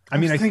 I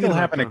mean, I still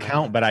have an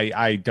account, but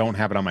I don't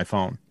have it on my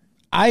phone.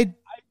 I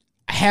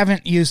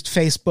haven't used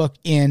Facebook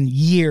in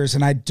years,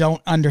 and I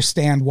don't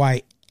understand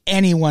why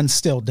anyone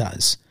still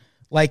does.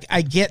 Like,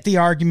 I get the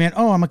argument,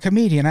 oh, I'm a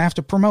comedian, I have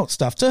to promote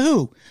stuff. To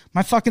who?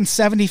 My fucking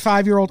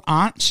 75-year-old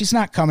aunt? She's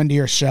not coming to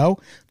your show.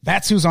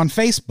 That's who's on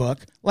Facebook.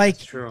 Like,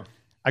 that's true.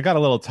 I got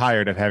a little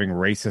tired of having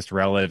racist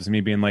relatives,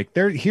 me being like,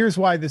 here's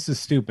why this is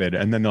stupid.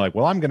 And then they're like,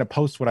 well, I'm going to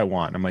post what I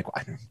want. I'm like,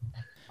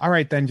 all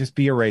right, then just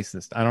be a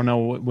racist. I don't know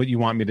what you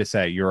want me to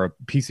say. You're a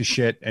piece of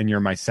shit and you're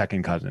my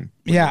second cousin.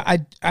 Yeah,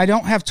 I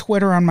don't have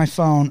Twitter on my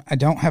phone. I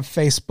don't have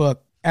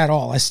Facebook at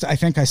all. I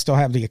think I still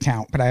have the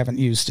account, but I haven't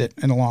used it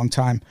in a long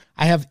time.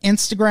 I have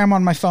Instagram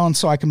on my phone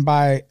so I can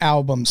buy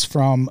albums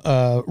from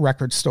a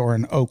record store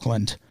in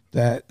Oakland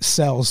that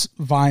sells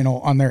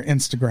vinyl on their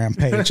Instagram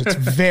page. It's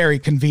very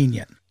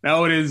convenient.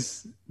 No, it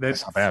is.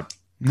 That's not bad.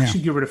 You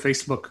should get rid of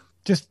Facebook.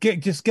 Just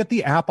get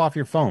the app off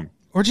your phone.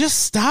 Or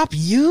just stop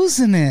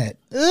using it.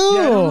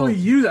 Ew.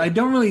 Yeah, I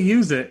don't really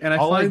use it. And I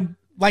find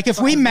like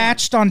if we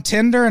matched on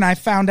Tinder and I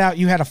found out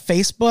you had a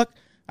Facebook,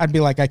 I'd be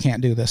like, I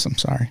can't do this. I'm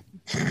sorry.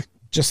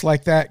 Just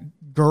like that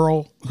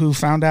girl who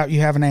found out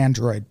you have an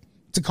Android.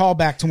 It's a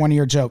callback to one of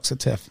your jokes at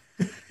TIFF.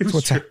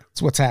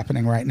 It's what's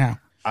happening right now.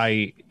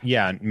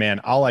 Man,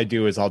 all I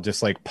do is I'll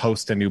just like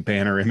post a new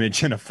banner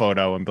image and a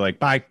photo and be like,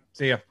 bye,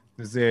 see ya.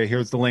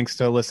 Here's the links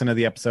to listen to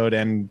the episode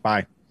and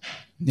bye.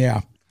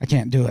 Yeah, I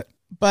can't do it.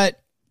 But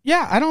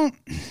yeah, I don't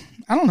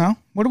know.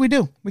 What do we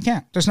do? We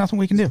can't. There's nothing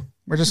we can do.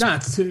 We're just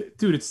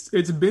dude,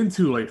 it's been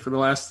too late for the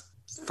last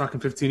fucking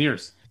 15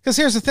 years. Because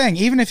here's the thing,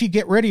 even if you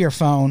get rid of your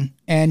phone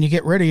and you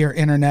get rid of your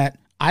internet,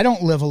 I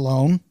don't live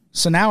alone.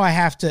 So now I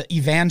have to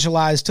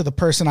evangelize to the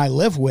person I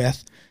live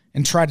with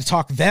and try to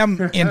talk them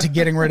into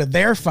getting rid of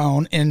their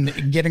phone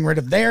and getting rid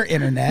of their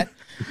internet.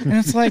 And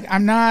it's like,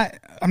 I'm not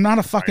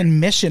a fucking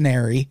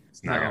missionary.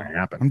 It's not going to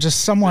happen. I'm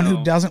just someone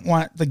who doesn't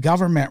want the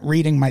government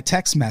reading my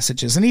text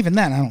messages. And even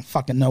then, I don't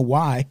fucking know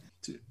why.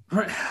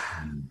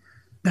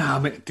 Nah,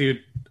 man,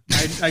 dude.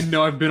 I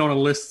know I've been on a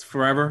list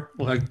forever.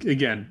 Like,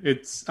 again,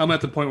 I'm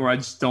at the point where I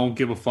just don't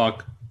give a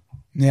fuck.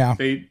 Yeah.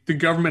 The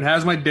government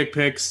has my dick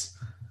pics,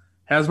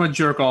 has my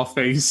jerk off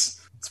face.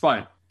 It's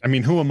fine. I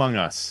mean, who among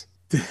us?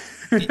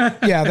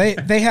 Yeah,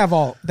 they have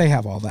all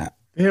that.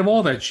 They have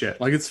all that shit.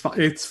 Like,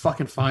 it's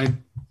fucking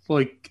fine.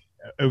 Like,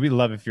 we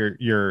love if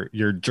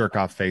your jerk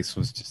off face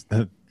was just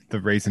the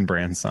Raisin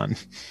Bran son.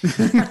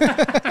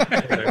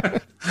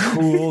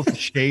 Cool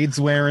shades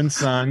wearing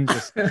son,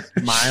 just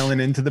smiling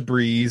into the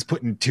breeze,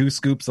 putting 2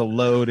 scoops of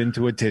load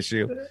into a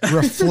tissue.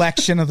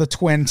 Reflection of the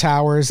Twin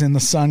Towers in the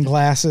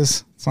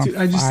sunglasses. It's on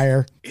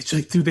fire. It's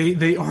like, dude,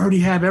 they already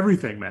have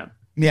everything, man.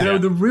 Yeah.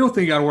 The real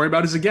thing you got to worry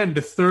about is, again,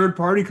 the third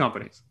party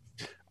companies.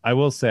 I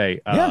will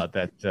say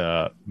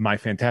that my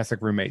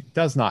fantastic roommate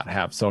does not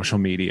have social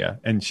media,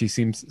 and she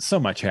seems so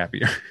much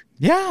happier.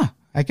 Yeah,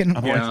 I can.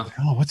 Like,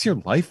 what's your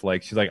life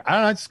like? She's like,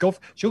 I don't know.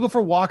 She'll go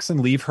for walks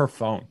and leave her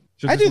phone.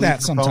 I do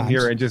that sometimes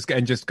here and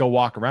just go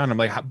walk around. I'm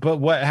like, but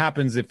what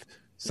happens if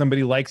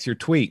somebody likes your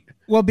tweet?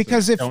 Well,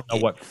 because if don't know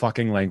what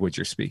fucking language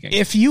you're speaking.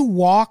 If you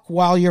walk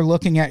while you're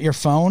looking at your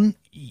phone,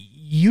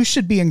 you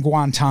should be in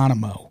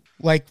Guantanamo.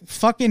 Like,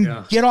 fucking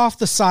get off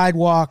the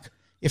sidewalk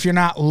if you're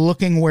not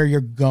looking where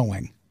you're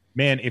going.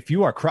 Man, if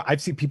you are,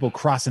 I've seen people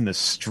crossing the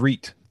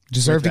street.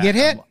 Deserve to get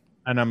hit.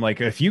 And I'm like,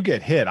 if you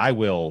get hit, I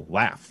will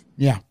laugh.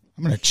 Yeah.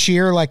 I'm going to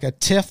cheer like a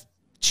TIFF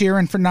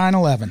cheering for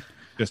 9/11.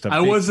 Just a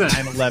I wasn't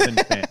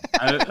 9/11 fan.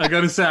 I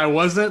got to say, I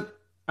wasn't.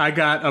 I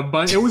got a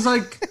bunch. It was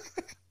like,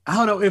 I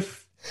don't know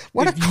if.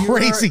 What a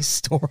crazy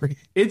story.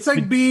 It's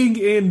like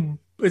being,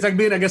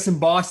 I guess, in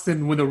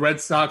Boston when the Red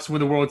Sox win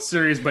the World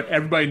Series, but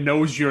everybody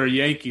knows you're a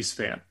Yankees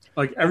fan.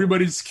 Like,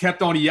 everybody just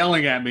kept on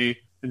yelling at me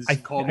and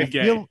just called me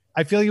gay.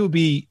 I feel it would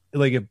be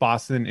like if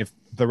Boston, if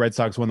the Red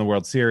Sox won the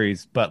World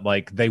Series, but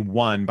like they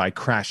won by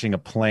crashing a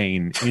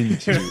plane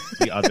into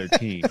the other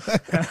team.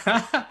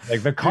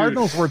 Like the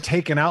Cardinals were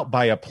taken out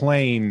by a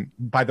plane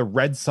by the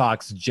Red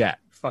Sox jet.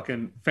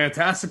 Fucking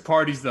fantastic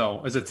parties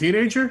though. As a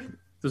teenager,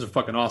 those are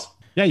fucking awesome.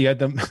 Yeah, you had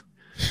them.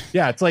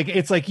 Yeah, it's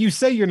like you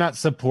say you're not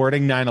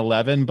supporting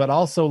 9/11, but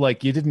also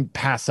like you didn't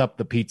pass up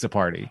the pizza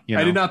party. You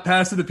know? I did not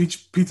pass to the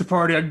pizza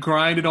party. I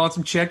grinded on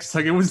some chicks.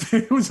 Like it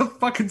was a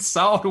fucking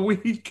solid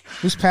week.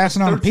 Who's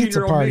passing on a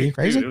pizza party? Me.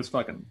 Crazy. Dude, it's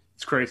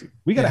crazy.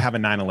 We got to have a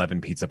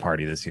 9/11 pizza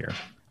party this year.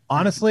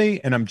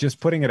 Honestly, and I'm just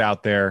putting it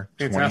out there.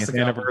 Fantastic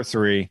 20th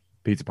anniversary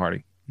pizza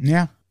party.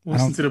 Yeah.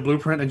 Listen to the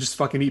blueprint and just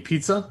fucking eat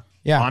pizza.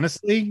 Yeah.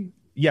 Honestly,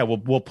 yeah,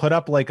 we'll put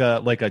up like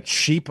a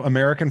cheap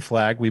American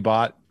flag we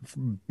bought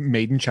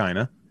made in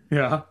China.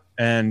 Yeah.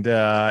 And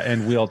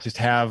we'll just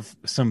have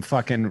some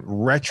fucking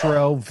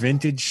retro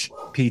vintage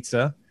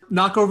pizza.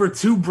 Knock over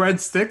 2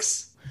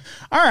 breadsticks.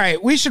 All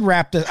right, we should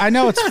wrap this. I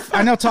know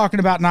talking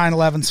about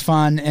 9/11's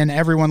fun and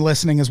everyone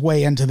listening is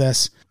way into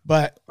this,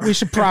 but we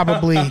should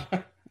probably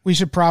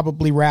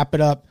wrap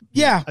it up.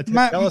 Yeah.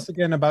 Tell us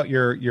again about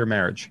your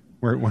marriage.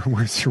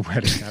 Where's your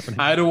wedding happening?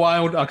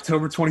 Idlewild,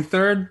 October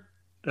 23rd.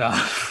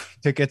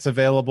 Tickets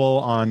available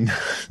on.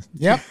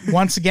 Yep.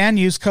 Once again,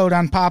 use code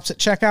ONPOPS at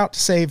checkout to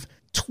save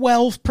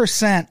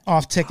 12%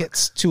 off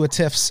tickets to a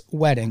Tiff's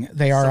wedding.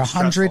 They are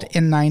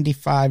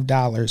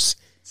 $195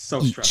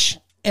 each.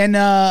 Stressful. And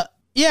I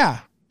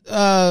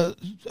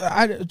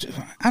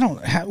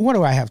don't have, what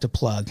do I have to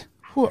plug?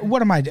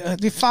 What am I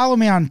follow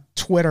me on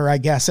Twitter, I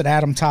guess, at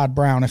Adam Todd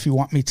Brown if you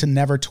want me to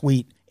never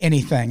tweet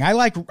anything. I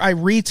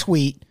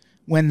retweet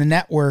when the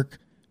network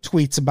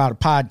tweets about a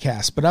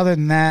podcast, but other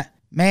than that,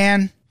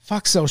 man,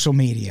 fuck social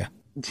media.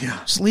 Yeah.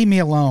 Just leave me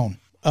alone.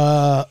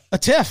 A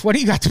Tiff, what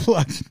do you got to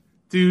plug?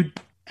 Dude,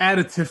 add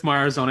a Tiff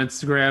Myers on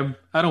Instagram.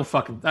 I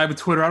have a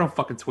Twitter. I don't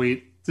fucking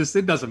tweet. Just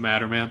it doesn't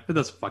matter, man. It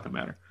doesn't fucking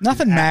matter.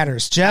 Nothing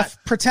matters, Jeff.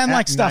 Pretend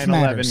like stuff 9/11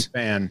 matters.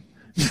 Fan.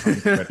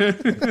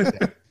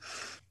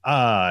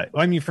 I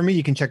mean, for me,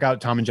 you can check out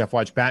Tom and Jeff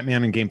Watch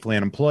Batman and Gamefully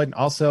Unemployed.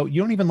 Also, you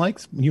don't even like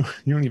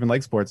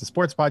sports. A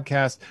sports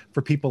podcast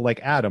for people like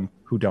Adam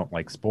who don't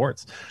like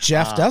sports.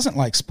 Jeff doesn't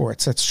like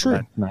sports. That's true.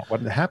 That's not what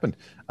happened.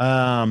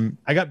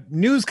 I got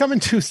news coming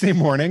Tuesday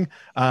morning.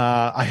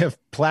 I have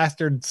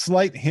plastered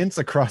slight hints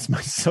across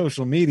my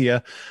social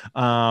media.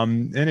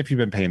 And if you've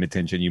been paying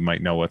attention, you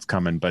might know what's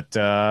coming. But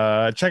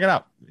check it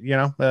out.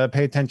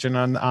 Pay attention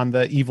on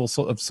the evil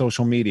of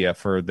social media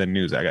for the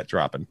news I got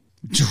dropping.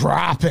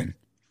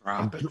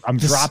 I'm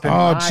dropping.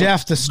 Oh,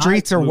 Jeff, the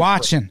streets are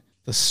watching.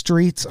 The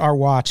streets are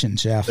watching,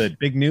 Jeff. The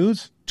big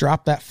news.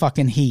 Drop that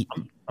fucking heat.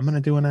 I'm going to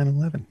do a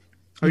 9/11.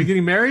 Are you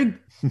getting married?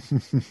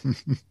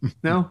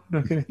 No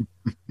kidding.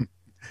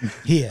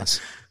 He is.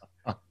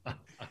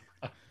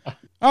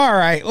 All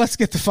right, let's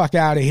get the fuck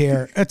out of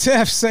here.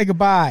 Tiff, say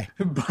goodbye.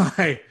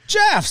 Bye.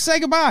 Jeff,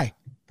 say goodbye.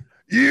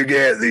 You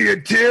get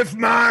the Tiff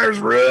Myers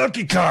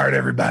rookie card,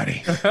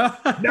 everybody.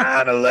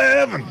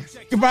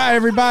 9/11. Goodbye,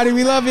 everybody.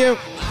 We love you.